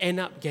 I end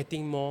up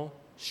getting more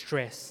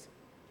stressed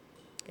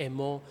and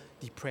more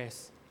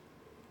depressed.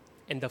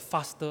 And the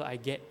faster I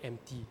get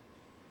empty.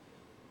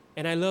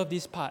 And I love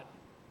this part.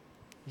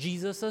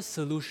 Jesus'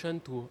 solution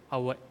to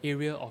our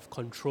area of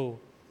control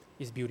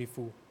is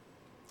beautiful.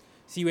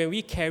 See, when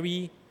we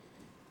carry...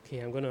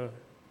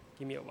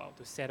 give me a while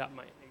to set up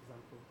my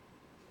example.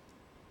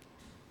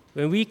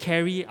 When we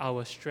carry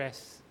our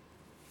stress,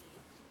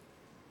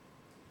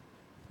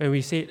 when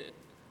we say,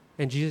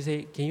 and Jesus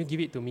said, can you give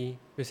it to me?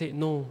 We say,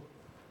 no,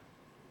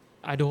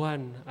 I don't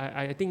want.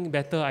 I think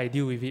better I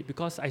deal with it,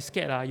 because I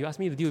scared. You ask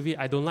me to deal with it,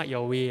 I don't like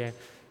your way.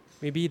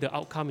 Maybe the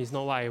outcome is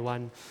not what I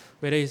want.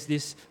 Whether it's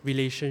this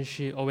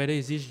relationship, or whether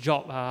it's this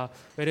job,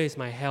 whether it's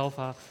my health,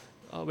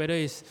 whether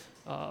it's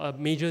a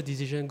major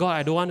decision. God,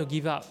 I don't want to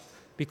give up,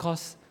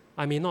 because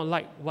I may not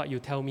like what you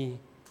tell me.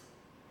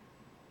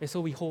 And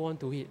so we hold on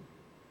to it.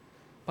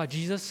 But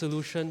Jesus'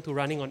 solution to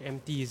running on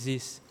empty is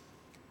this.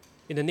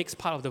 In the next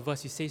part of the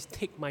verse, He says,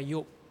 take my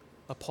yoke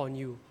upon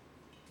you.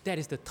 That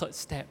is the third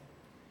step.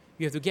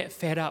 We have to get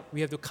fed up. We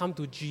have to come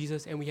to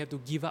Jesus, and we have to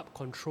give up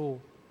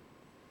control.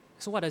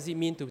 So what does it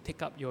mean to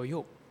take up your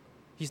yoke?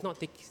 He's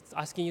not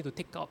asking you to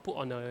put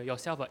on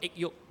yourself an egg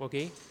yolk,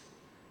 okay?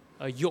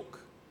 A yoke.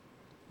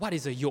 What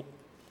is a yoke?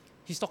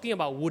 He's talking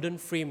about wooden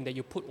frame that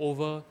you put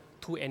over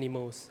 2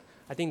 animals.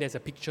 I think there's a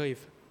picture,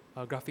 if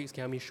graphics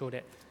can help me show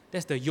that.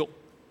 That's the yoke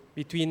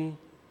between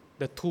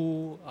the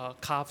 2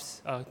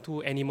 calves,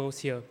 2 animals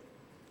here,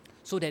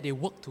 so that they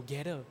work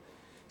together.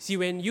 See,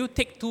 when you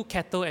take 2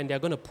 cattle and they're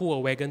going to pull a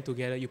wagon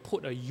together, you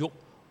put a yoke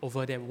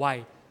over them.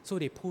 Why? So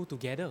they pull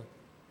together.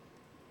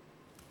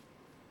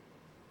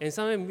 And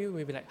some of you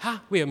may be like,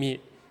 wait a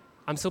minute.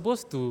 I'm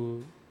supposed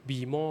to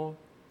be more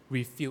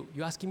refilled.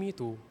 You're asking me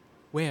to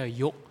wear a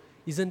yoke?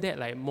 Isn't that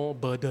like more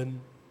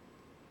burden?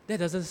 That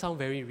doesn't sound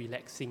very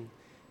relaxing.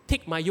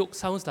 Take my yoke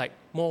sounds like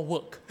more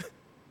work.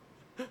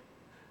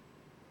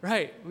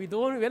 Right?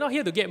 We're not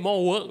here to get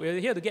more work. We're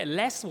here to get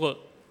less work.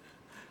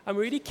 I'm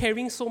already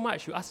carrying so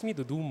much. You ask me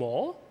to do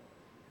more?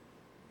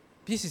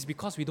 This is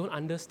because we don't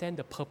understand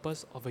the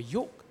purpose of a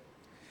yoke.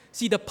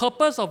 See, the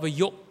purpose of a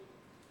yoke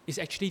is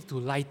actually to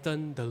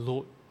lighten the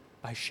load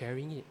by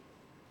sharing it.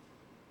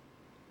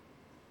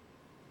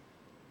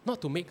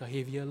 Not to make a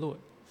heavier load.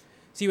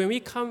 See, when we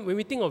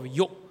think of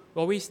yoke,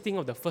 we always think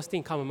of the first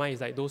thing come to mind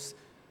is like those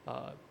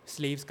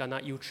slaves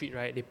gonna ill-treat,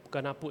 right? They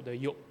gonna put the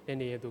yoke, then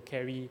they have to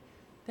carry.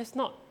 That's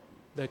not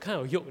the kind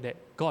of yoke that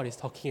God is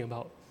talking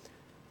about.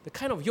 The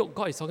kind of yoke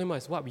God is talking about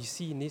is what we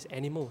see in these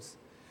animals.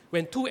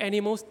 When 2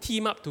 animals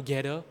team up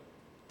together,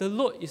 the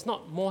load is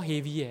not more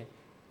heavy,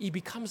 it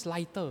becomes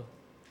lighter.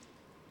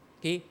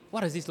 Okay,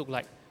 what does this look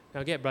like?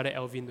 I'll get Brother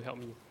Alvin to help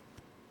me.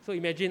 So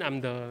imagine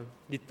I'm the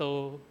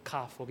little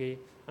calf, okay?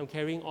 I'm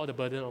carrying all the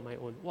burden on my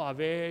own. Wow,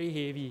 very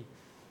heavy.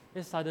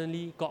 Then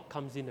suddenly God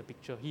comes in the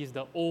picture. He is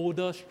the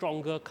older,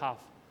 stronger calf,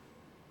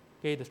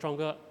 okay, the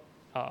stronger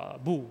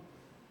bull.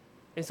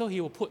 And so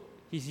he will put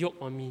his yoke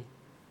on me.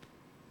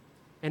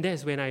 And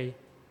that's when I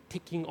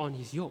taking on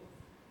his yoke.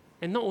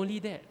 And not only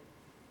that,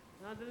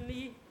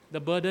 suddenly the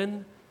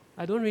burden,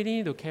 I don't really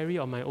need to carry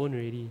on my own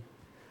already.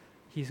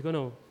 He's going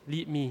to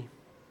lead me.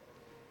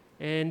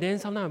 And then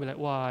sometimes I'll be like,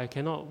 wow, I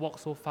cannot walk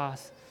so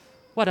fast.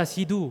 What does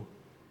he do?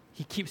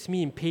 He keeps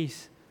me in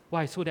pace.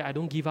 Why? So that I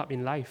don't give up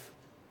in life.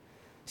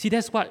 See,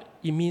 that's what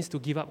it means to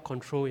give up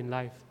control in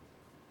life.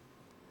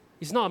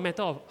 It's not a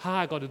matter of,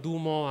 I got to do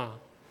more.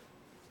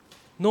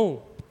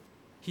 No.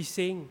 He's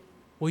saying,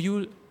 will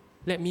you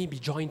let me be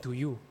joined to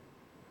you?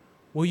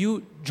 Will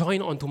you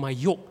join onto my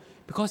yoke?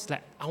 Because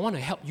I want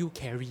to help you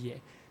carry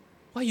it.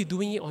 Why are you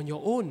doing it on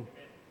your own?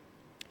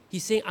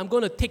 He's saying, I'm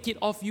going to take it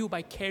off you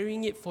by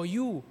carrying it for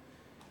you.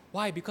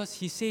 Why? Because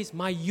he says,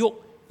 my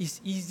yoke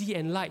is easy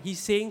and light. He's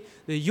saying,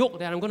 the yoke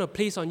that I'm going to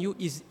place on you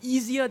is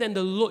easier than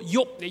the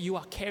yoke that you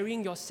are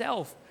carrying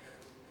yourself.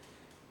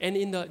 And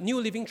in the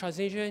New Living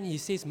Translation, he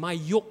says, my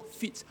yoke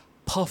fits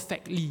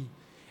perfectly.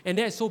 And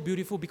that is so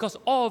beautiful because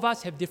all of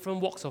us have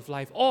different walks of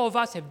life. All of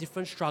us have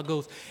different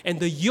struggles. And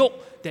the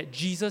yoke that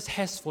Jesus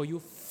has for you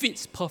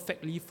fits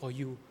perfectly for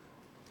you.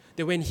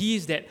 That when he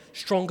is that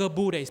stronger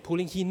bull that is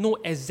pulling, he knows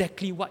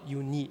exactly what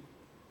you need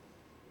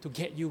to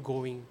get you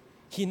going.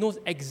 He knows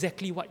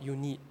exactly what you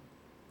need.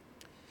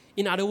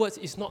 In other words,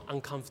 it's not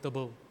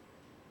uncomfortable.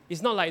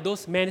 It's not like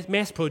those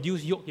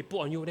mass-produced yoke you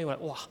put on you, then you're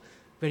like, wow,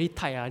 very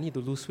tight, I need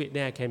to lose weight,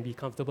 then I can be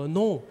comfortable.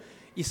 No,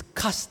 it's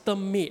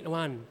custom-made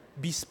one,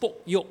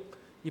 bespoke yoke.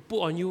 You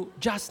put on you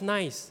just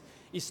nice.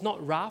 It's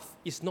not rough,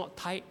 it's not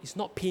tight, it's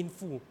not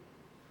painful.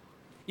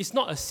 It's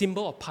not a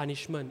symbol of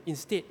punishment.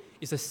 Instead,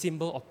 it's a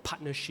symbol of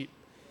partnership.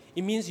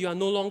 It means you are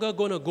no longer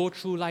going to go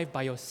through life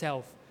by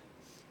yourself.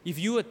 If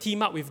you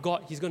team up with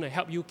God, he's going to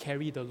help you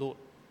carry the load.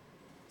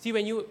 See,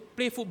 when you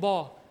play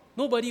football,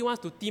 nobody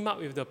wants to team up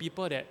with the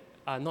people that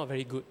are not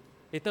very good.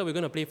 Later, we're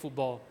going to play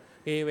football.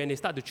 Okay, when they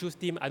start to choose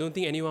team, I don't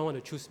think anyone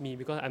want to choose me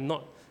because I'm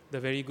not the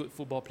very good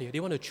football player. They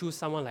want to choose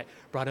someone like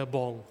Brother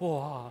Bong.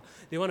 Wow.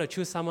 They want to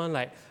choose someone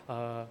like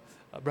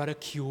Brother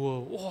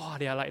Kewell. Wow,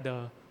 they are like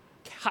the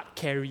hard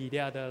carry. They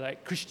are the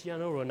like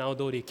Cristiano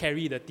Ronaldo. They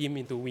carry the team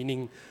into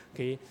winning.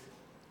 Okay,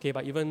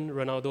 but even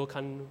Ronaldo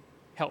can't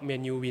help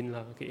Man U win.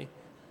 Okay.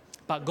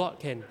 But God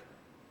can.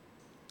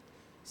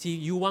 See,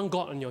 you want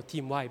God on your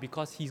team. Why?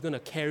 Because he's going to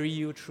carry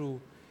you through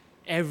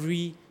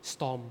every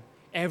storm,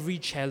 every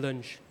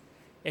challenge,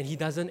 and he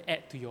doesn't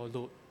add to your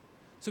load.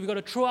 So we've got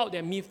to throw out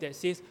that myth that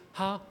says,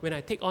 when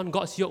I take on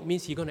God's yoke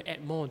means he's going to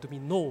add more to me.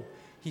 No.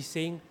 He's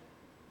saying,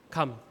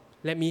 come,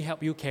 let me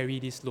help you carry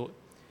this load.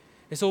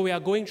 And so we are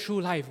going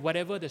through life,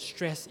 whatever the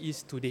stress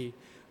is today,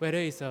 whether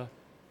it's a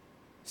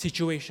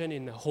situation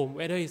in the home,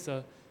 whether it's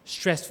a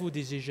stressful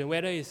decision,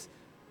 whether it's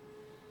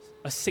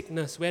a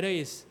sickness, whether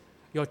it's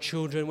your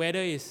children, whether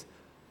it's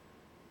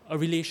a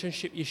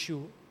relationship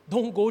issue,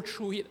 don't go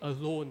through it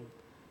alone.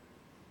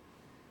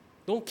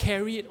 Don't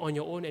carry it on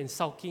your own and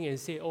sulking and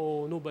say,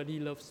 oh, nobody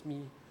loves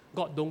me.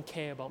 God don't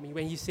care about me.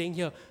 When he's saying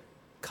here,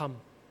 come,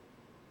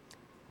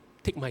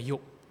 take my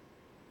yoke.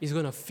 It's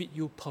going to fit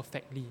you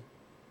perfectly.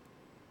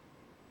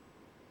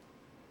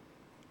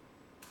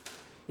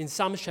 In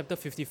Psalms chapter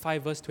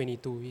 55, verse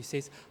 22, he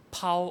says,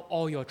 pile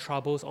all your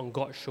troubles on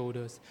God's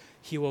shoulders.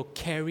 He will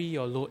carry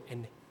your load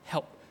and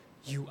help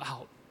you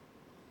out.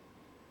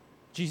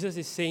 Jesus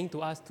is saying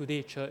to us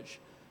today, church,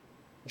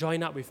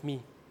 join up with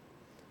me.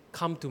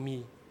 Come to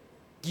me.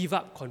 Give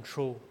up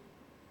control.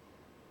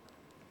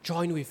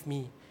 Join with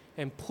me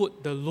and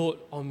put the load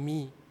on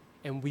me,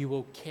 and we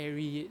will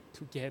carry it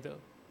together.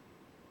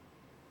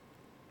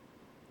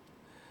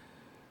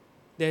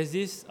 There's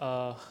this,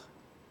 I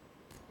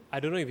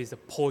don't know if it's a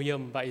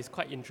poem, but it's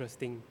quite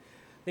interesting.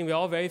 I think we're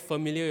all very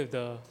familiar with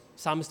the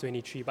Psalms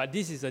 23, but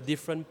this is a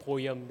different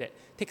poem that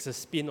takes a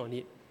spin on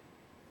it.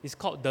 It's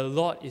called The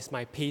Lord is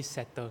my pace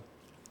setter.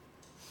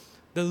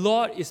 The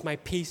Lord is my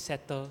pace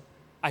setter,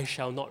 I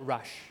shall not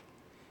rush.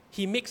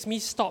 He makes me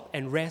stop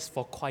and rest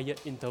for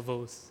quiet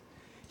intervals.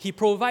 He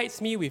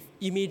provides me with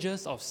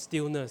images of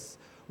stillness,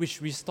 which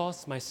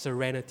restores my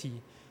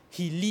serenity.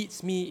 He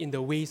leads me in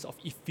the ways of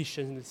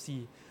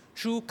efficiency,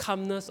 through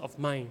calmness of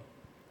mind,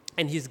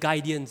 and His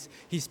guidance,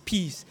 His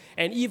peace.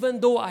 And even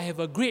though I have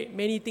a great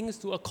many things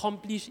to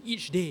accomplish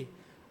each day,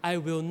 I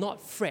will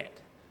not fret,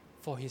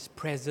 for His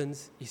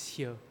presence is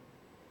here.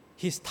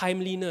 His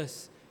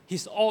timeliness,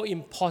 His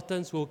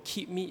all-importance will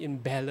keep me in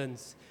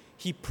balance.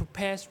 He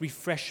prepares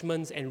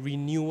refreshments and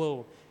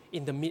renewal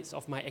in the midst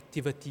of my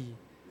activity.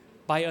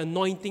 By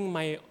anointing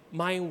my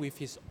mind with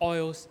His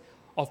oils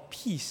of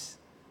peace,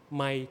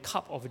 my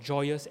cup of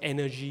joyous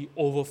energy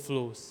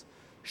overflows.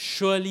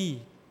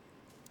 Surely,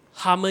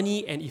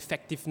 harmony and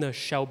effectiveness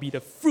shall be the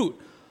fruit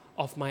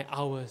of my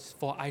hours,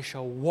 for I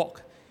shall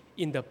walk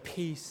in the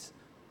pace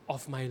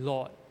of my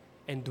Lord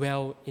and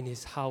dwell in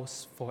His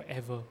house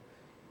forever.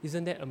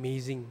 Isn't that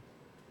amazing?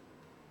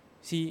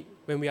 See,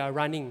 when we are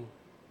running,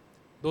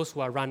 those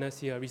who are runners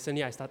here,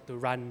 recently I started to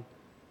run,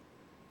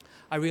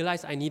 I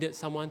realized I needed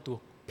someone to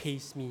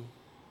pace me.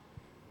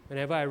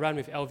 Whenever I run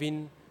with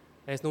Alvin,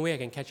 there's no way I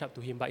can catch up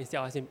to him, but instead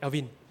I ask him,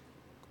 Alvin,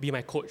 be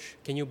my coach.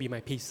 Can you be my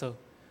pacer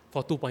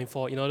for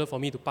 2.4? In order for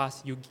me to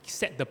pass, you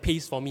set the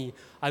pace for me.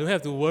 I don't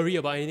have to worry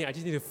about anything. I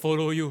just need to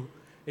follow you.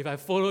 If I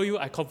follow you,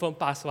 I confirm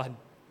pass one.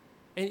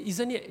 And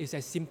isn't it? It's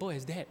as simple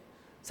as that.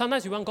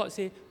 Sometimes we want God to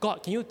say,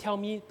 God, can you tell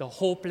me the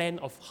whole plan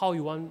of how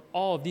you want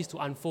all of this to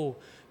unfold?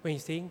 When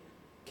He's saying,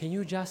 can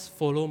you just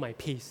follow my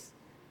pace?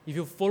 If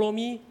you follow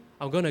me,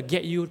 I'm going to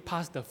get you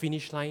past the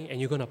finish line and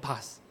you're going to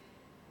pass.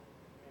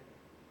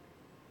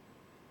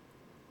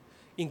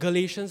 In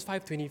Galatians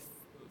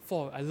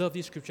 5:24, I love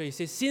this scripture. It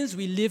says, since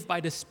we live by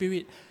the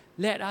Spirit,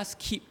 let us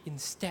keep in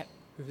step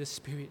with the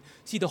Spirit.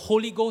 See, the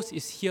Holy Ghost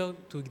is here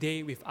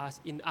today with us,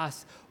 in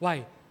us.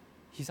 Why?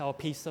 He's our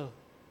pacer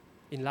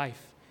in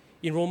life.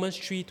 In Romans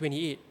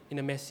 3:28, in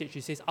the message,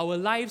 it says, our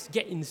lives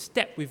get in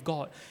step with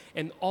God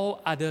and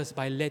all others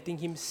by letting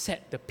Him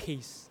set the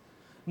pace,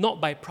 not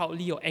by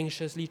proudly or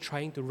anxiously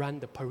trying to run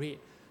the parade.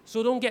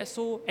 So don't get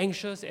so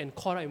anxious and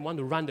caught up and want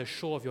to run the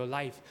show of your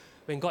life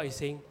when God is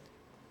saying,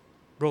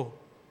 bro,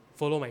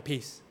 follow my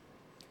pace.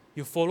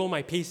 You follow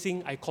my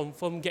pacing, I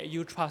confirm get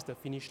you past the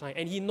finish line.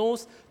 And He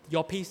knows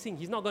your pacing.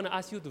 He's not going to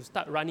ask you to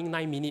start running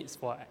 9 minutes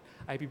for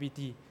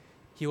IPPT.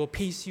 He will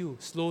pace you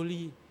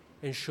slowly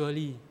and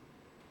surely.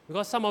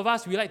 Because some of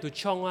us, we like to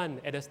chiong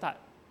one at the start.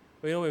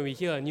 You know, when we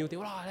hear a new thing,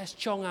 oh, let's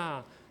chiong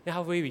ah. Then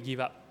halfway we give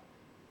up.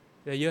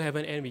 The year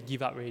haven't ended, we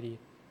give up already.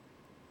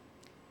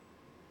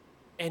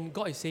 And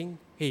God is saying,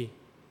 hey,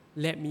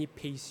 let me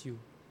pace you.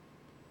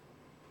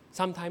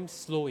 Sometimes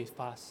slow is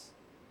fast.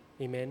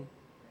 Amen.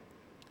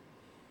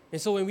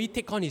 And so when we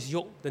take on His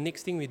yoke, the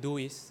next thing we do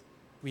is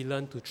we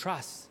learn to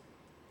trust.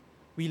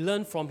 We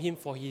learn from Him,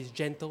 for He is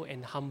gentle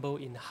and humble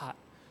in heart.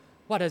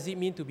 What does it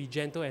mean to be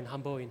gentle and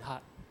humble in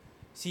heart?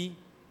 See,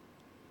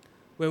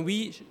 when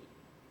we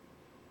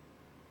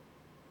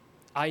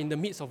are in the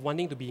midst of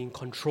wanting to be in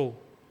control,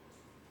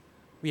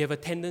 we have a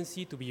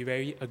tendency to be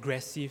very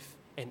aggressive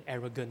and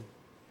arrogant,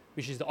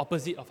 which is the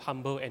opposite of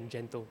humble and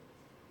gentle.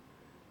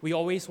 We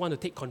always want to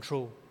take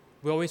control.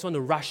 We always want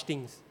to rush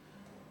things.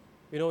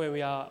 You know, when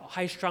we are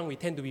high-strung, we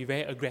tend to be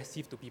very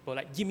aggressive to people.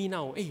 Like, give me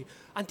now. Hey,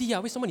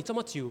 auntie 为什么你这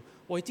么久？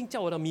我已经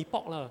叫我的米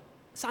pok了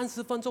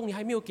，30分钟你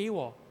还没有给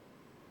我。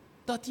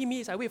30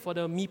 minutes I wait for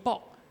the mee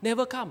pok,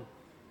 never come.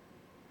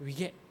 We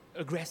get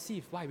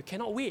aggressive. Why? We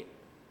cannot wait.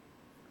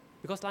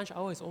 Because lunch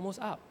hour is almost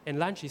up and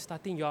lunch is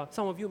starting.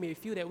 Some of you may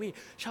feel that way.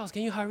 Charles,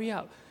 can you hurry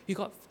up? You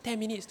got 10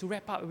 minutes to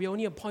wrap up. We're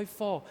only at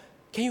 0.4.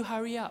 Can you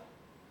hurry up?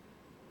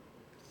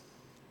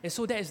 And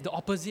so that is the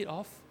opposite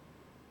of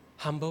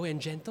humble and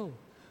gentle.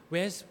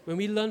 Whereas when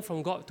we learn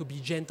from God to be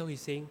gentle, He's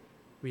saying,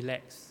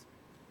 relax,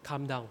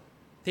 calm down,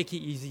 take it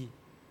easy.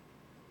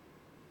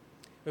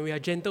 When we are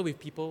gentle with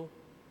people,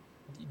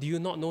 do you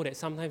not know that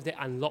sometimes that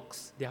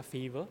unlocks their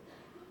favor?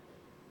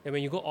 And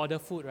when you go order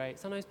food, right,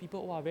 sometimes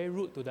people are very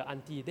rude to the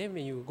auntie. Then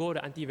when you go,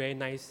 the auntie very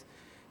nice,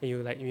 and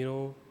you like, you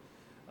know,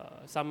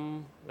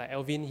 some, like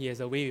Alvin, he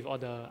has a way with all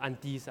the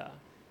aunties.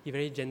 He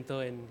very gentle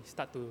and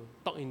start to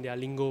talk in their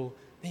lingo.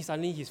 Then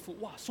suddenly his food,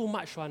 wow, so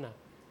much one.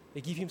 They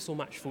give him so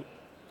much food.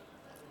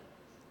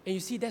 And you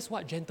see, that's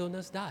what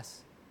gentleness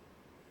does.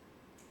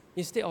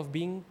 Instead of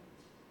being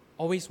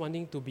always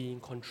wanting to be in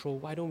control,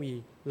 why don't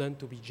we learn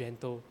to be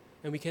gentle?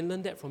 And we can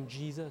learn that from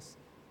Jesus,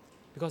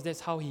 because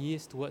that's how He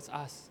is towards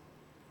us.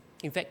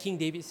 In fact, King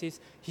David says,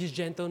 His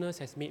gentleness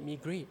has made me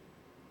great.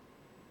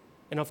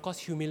 And of course,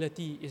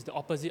 humility is the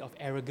opposite of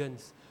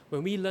arrogance.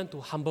 When we learn to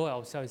humble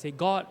ourselves and say,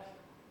 God,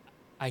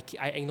 I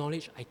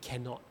acknowledge I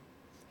cannot,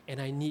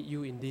 and I need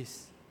you in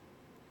this.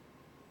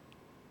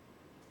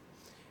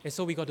 And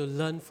so we got to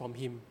learn from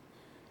Him.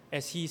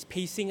 As He is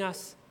pacing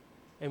us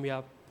and we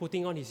are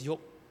putting on His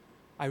yoke,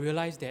 I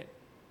realize that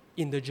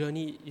in the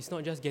journey, it's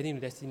not just getting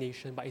to the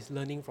destination, but it's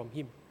learning from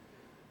Him.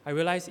 I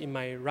realized in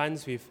my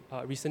runs with,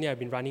 recently I've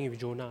been running with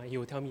Jonah. He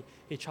will tell me,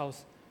 hey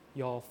Charles,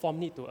 your form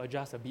need to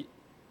adjust a bit.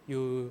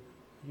 You're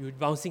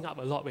bouncing up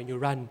a lot when you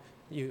run.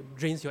 It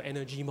drains your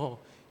energy more.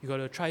 You got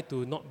to try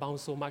to not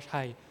bounce so much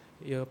high.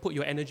 You put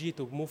your energy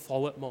to move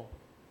forward more.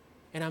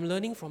 And I'm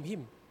learning from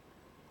him.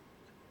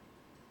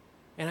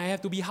 And I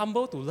have to be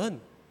humble to learn.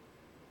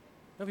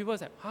 Now people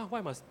say,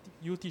 why must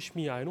you teach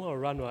me? I know how to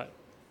run, what?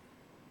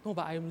 No,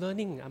 but I'm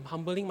learning. I'm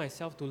humbling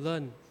myself to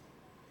learn.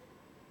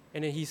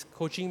 And then he's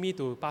coaching me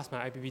to pass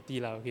my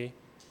IPPT, okay?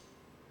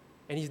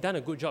 And he's done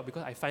a good job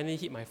because I finally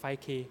hit my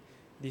 5K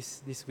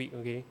this week,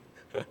 okay?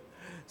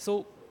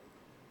 So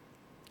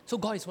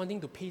God is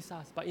wanting to pace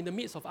us, but in the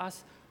midst of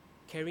us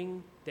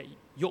carrying that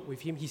yoke with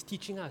him, he's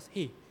teaching us,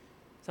 hey,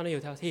 sometimes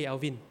he'll tell us, hey,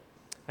 Alvin,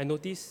 I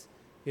noticed,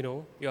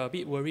 you're a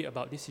bit worried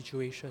about this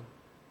situation,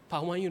 but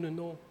I want you to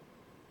know,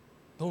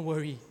 don't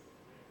worry.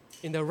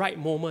 In the right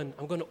moment,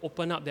 I'm going to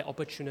open up that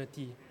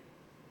opportunity.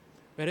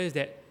 Whether it's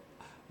that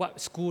what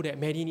school that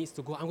Maddie needs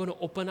to go, I'm going to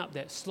open up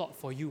that slot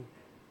for you.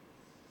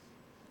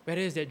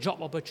 Whether it's that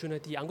job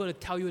opportunity, I'm going to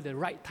tell you the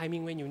right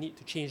timing when you need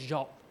to change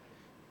job.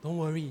 Don't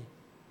worry.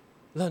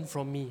 Learn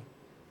from me.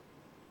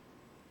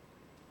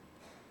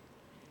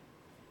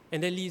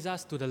 And that leads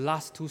us to the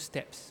last two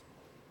steps.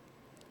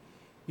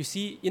 You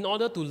see, in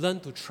order to learn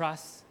to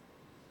trust,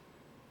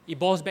 it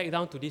boils back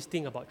down to this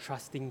thing about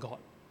trusting God.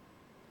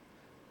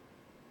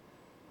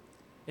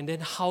 And then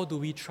how do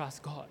we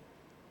trust God?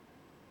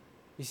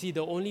 You see,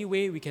 the only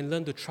way we can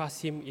learn to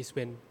trust Him is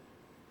when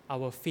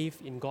our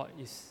faith in God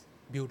is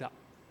built up.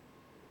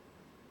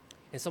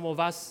 And some of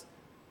us,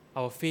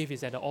 our faith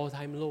is at an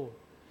all-time low.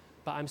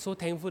 But I'm so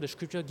thankful the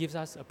Scripture gives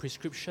us a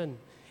prescription.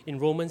 In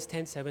Romans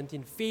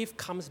 10:17, faith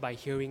comes by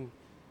hearing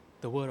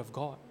the Word of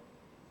God.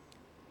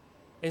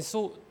 And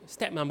so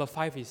step number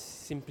 5 is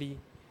simply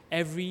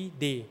every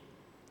day.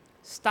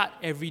 Start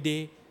every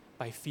day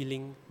by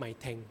feeling my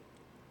tank.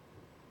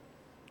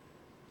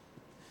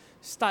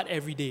 Start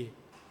every day.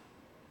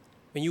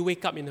 When you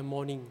wake up in the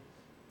morning,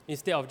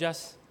 instead of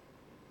just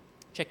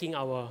checking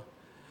our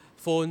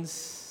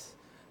phones,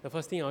 the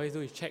first thing I always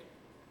do is check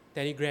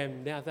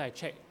Telegram. Then after I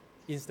check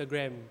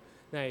Instagram,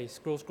 then I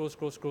scroll,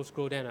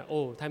 then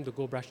time to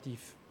go brush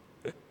teeth.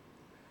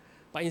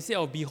 But instead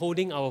of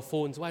beholding our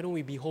phones, why don't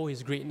we behold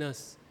His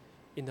greatness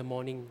in the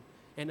morning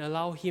and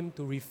allow Him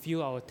to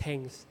refill our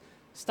tanks?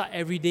 Start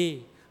every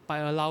day by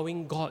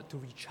allowing God to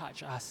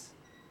recharge us.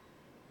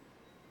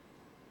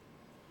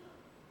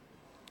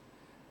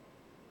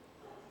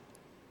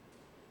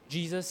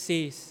 Jesus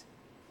says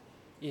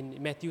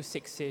in Matthew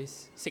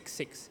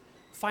 6:6,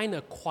 find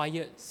a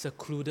quiet,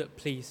 secluded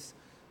place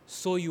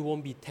so you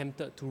won't be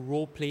tempted to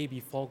role play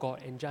before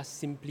God and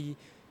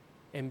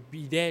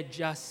be there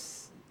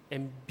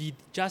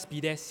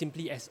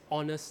simply as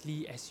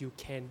honestly as you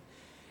can.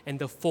 And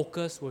the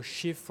focus will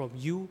shift from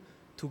you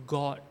to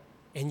God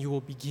and you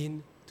will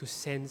begin to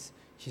sense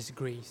His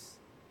grace.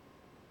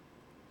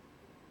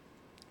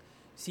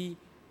 See,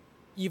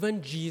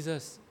 even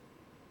Jesus,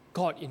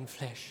 God in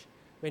flesh,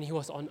 when He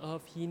was on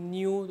earth, He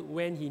knew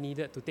when He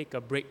needed to take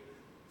a break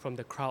from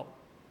the crowd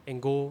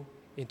and go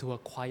into a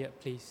quiet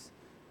place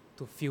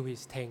to fill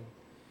His tank.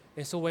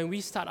 And so when we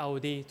start our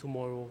day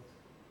tomorrow,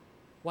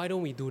 why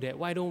don't we do that?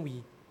 Why don't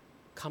we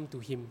come to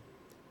Him?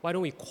 Why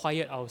don't we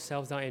quiet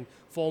ourselves down and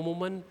for a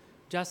moment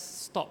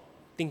just stop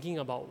thinking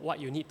about what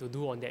you need to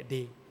do on that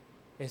day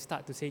and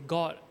start to say,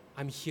 God,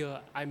 I'm here.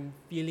 I'm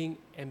feeling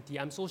empty.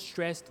 I'm so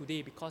stressed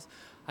today because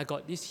I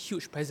got this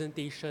huge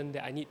presentation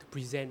that I need to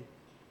present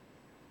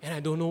and I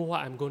don't know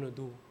what I'm going to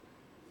do.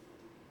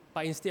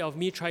 But instead of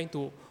me trying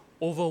to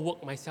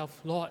overwork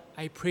myself, Lord,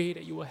 I pray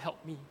that you will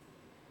help me.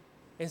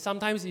 And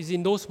sometimes it's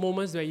in those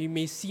moments where you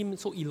may seem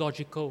so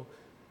illogical,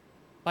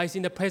 but it's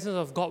in the presence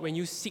of God when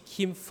you seek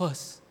Him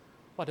first.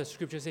 What the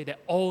Scripture say, that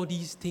all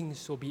these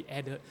things will be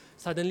added.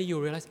 Suddenly you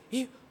realize,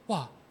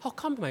 how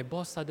come my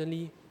boss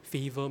suddenly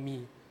favor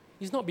me?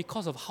 It's not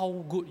because of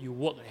how good you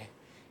work.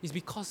 It's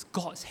because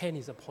God's hand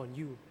is upon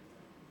you.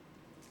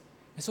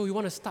 And so we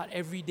want to start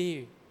every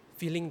day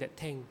feeling that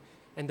tank.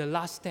 And the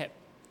last step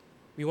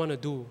we want to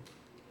do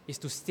is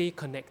to stay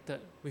connected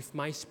with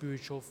my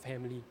spiritual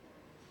family.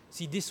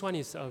 See, this one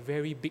is a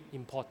very big,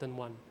 important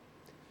one.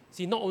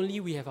 See, not only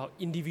we have our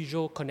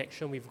individual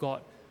connection with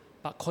God,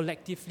 but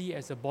collectively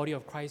as a body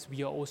of Christ,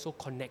 we are also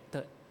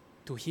connected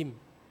to Him.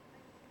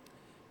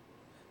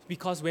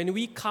 Because when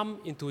we come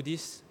into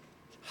this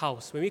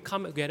house, when we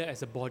come together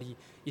as a body,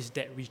 it's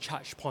that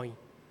recharge point.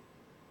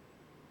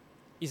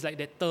 It's like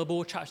that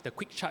turbo charge, the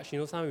quick charge.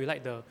 Sometimes we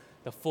like the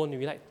phone,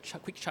 we like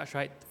quick charge,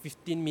 right?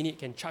 15 minutes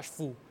can charge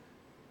full.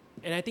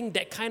 And I think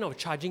that kind of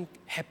charging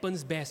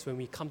happens best when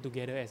we come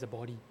together as a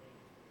body.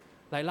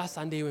 Like last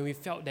Sunday when we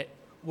felt that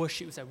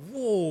worship, it's like,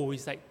 whoa,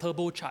 it's like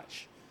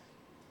turbocharged.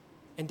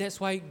 And that's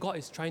why God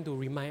is trying to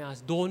remind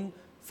us, don't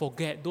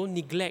forget, don't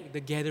neglect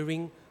the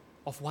gathering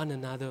of one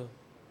another.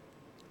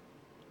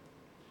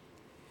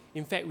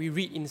 In fact, we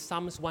read in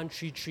Psalms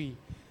 133,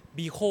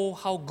 behold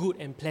how good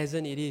and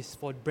pleasant it is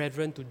for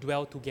brethren to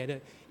dwell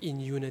together in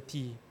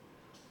unity.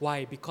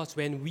 Why? Because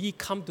when we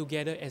come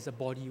together as a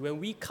body, when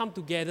we come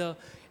together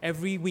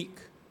every week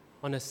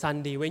on a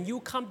Sunday, when you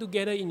come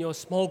together in your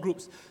small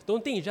groups,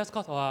 don't think it's just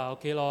because,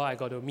 okay, Lord, I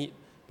got to meet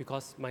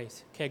because my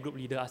care group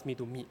leader asked me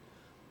to meet.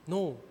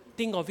 No,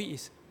 think of it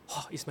as,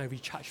 it's my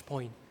recharge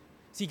point.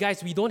 See,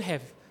 guys, we don't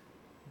have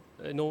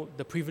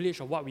the privilege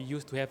of what we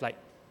used to have, like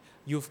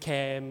youth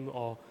camp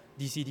or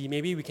DCD.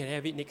 Maybe we can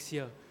have it next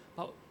year.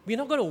 But we're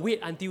not going to wait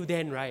until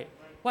then, right?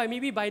 Why?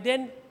 Maybe by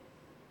then,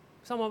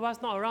 some of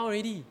us not around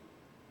already.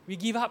 We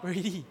give up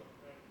already.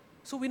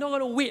 So we're not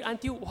going to wait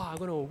until, I'm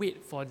going to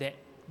wait for that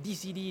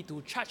DCD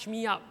to charge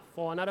me up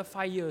for another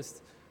 5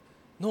 years.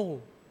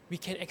 No, we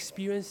can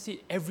experience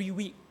it every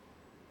week.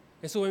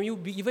 And so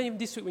even if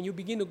this week, when you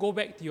begin to go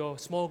back to your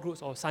small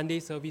groups or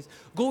Sunday service,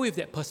 go with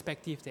that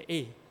perspective that,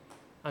 hey,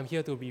 I'm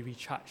here to be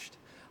recharged.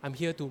 I'm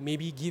here to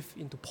maybe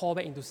pour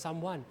back into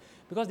someone.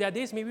 Because there are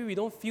days maybe we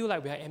don't feel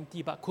like we are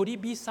empty, but could it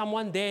be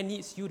someone there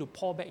needs you to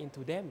pour back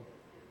into them?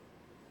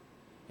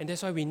 And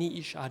that's why we need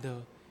each other.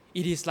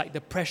 It is like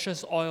the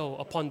precious oil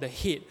upon the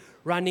head,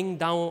 running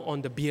down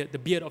on the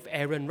beard of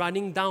Aaron,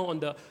 running down on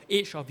the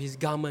edge of his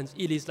garments.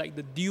 It is like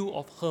the dew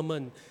of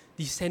Hermon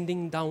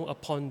descending down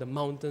upon the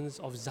mountains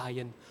of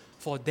Zion,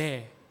 for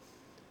there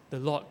the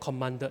Lord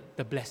commanded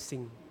the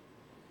blessing.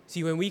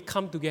 See, when we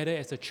come together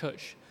as a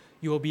church,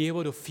 you will be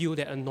able to feel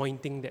that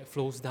anointing that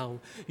flows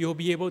down. You will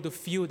be able to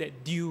feel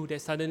that dew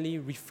that suddenly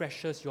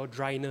refreshes your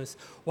dryness.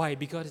 Why?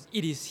 Because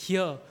it is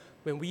here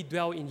when we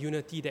dwell in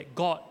unity that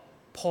God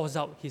pours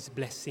out His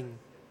blessing.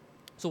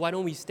 So why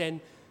don't we stand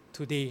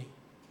today?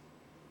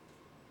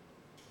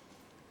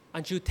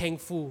 Aren't you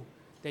thankful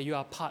that you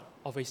are part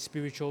of a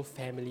spiritual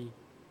family?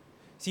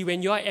 See,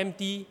 when you are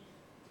empty,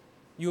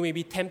 you may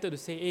be tempted to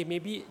say, hey,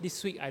 maybe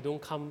this week I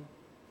don't come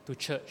to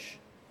church.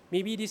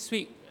 Maybe this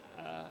week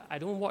I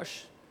don't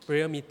watch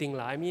prayer meeting.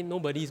 I mean,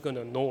 nobody's going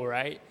to know,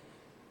 right?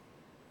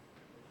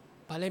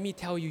 But let me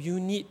tell you, you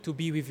need to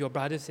be with your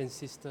brothers and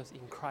sisters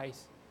in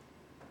Christ.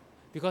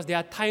 Because there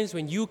are times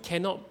when you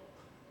cannot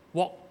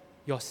walk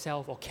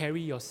yourself or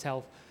carry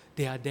yourself.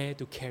 They are there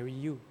to carry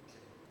you.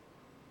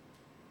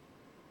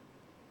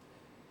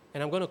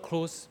 And I'm going to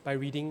close by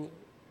reading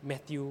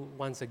Matthew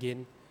once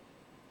again,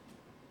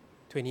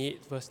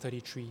 28 verse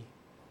 33.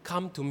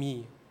 Come to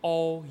me,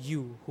 all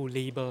you who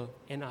labor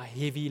and are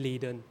heavy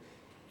laden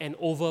and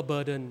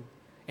overburdened,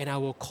 and I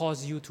will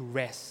cause you to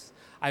rest.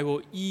 I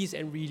will ease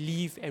and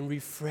relieve and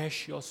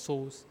refresh your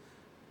souls.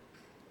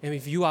 And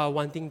if you are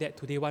wanting that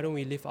today, why don't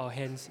we lift our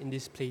hands in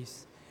this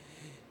place?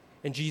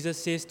 And Jesus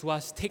says to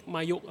us, take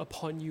my yoke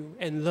upon you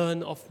and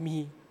learn of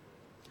me,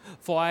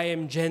 for I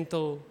am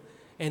gentle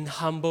and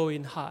humble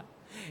in heart,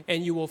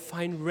 and you will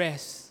find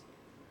rest.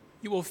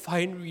 You will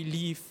find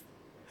relief.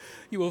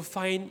 You will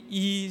find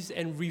ease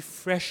and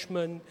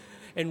refreshment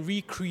and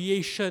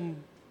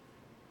recreation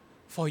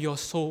for your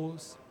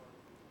souls.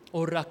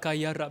 For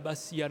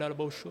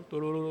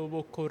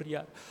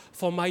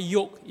my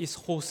yoke is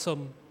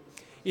wholesome.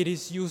 It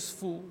is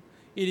useful.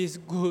 It is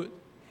good.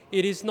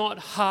 It is not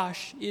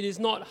harsh. It is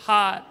not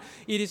hard.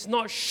 It is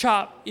not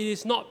sharp. It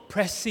is not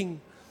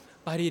pressing.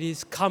 But it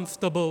is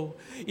comfortable.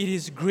 It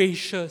is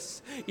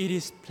gracious. It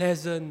is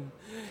pleasant.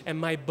 And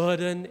my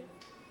burden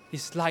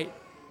is light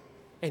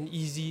and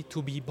easy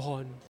to be borne.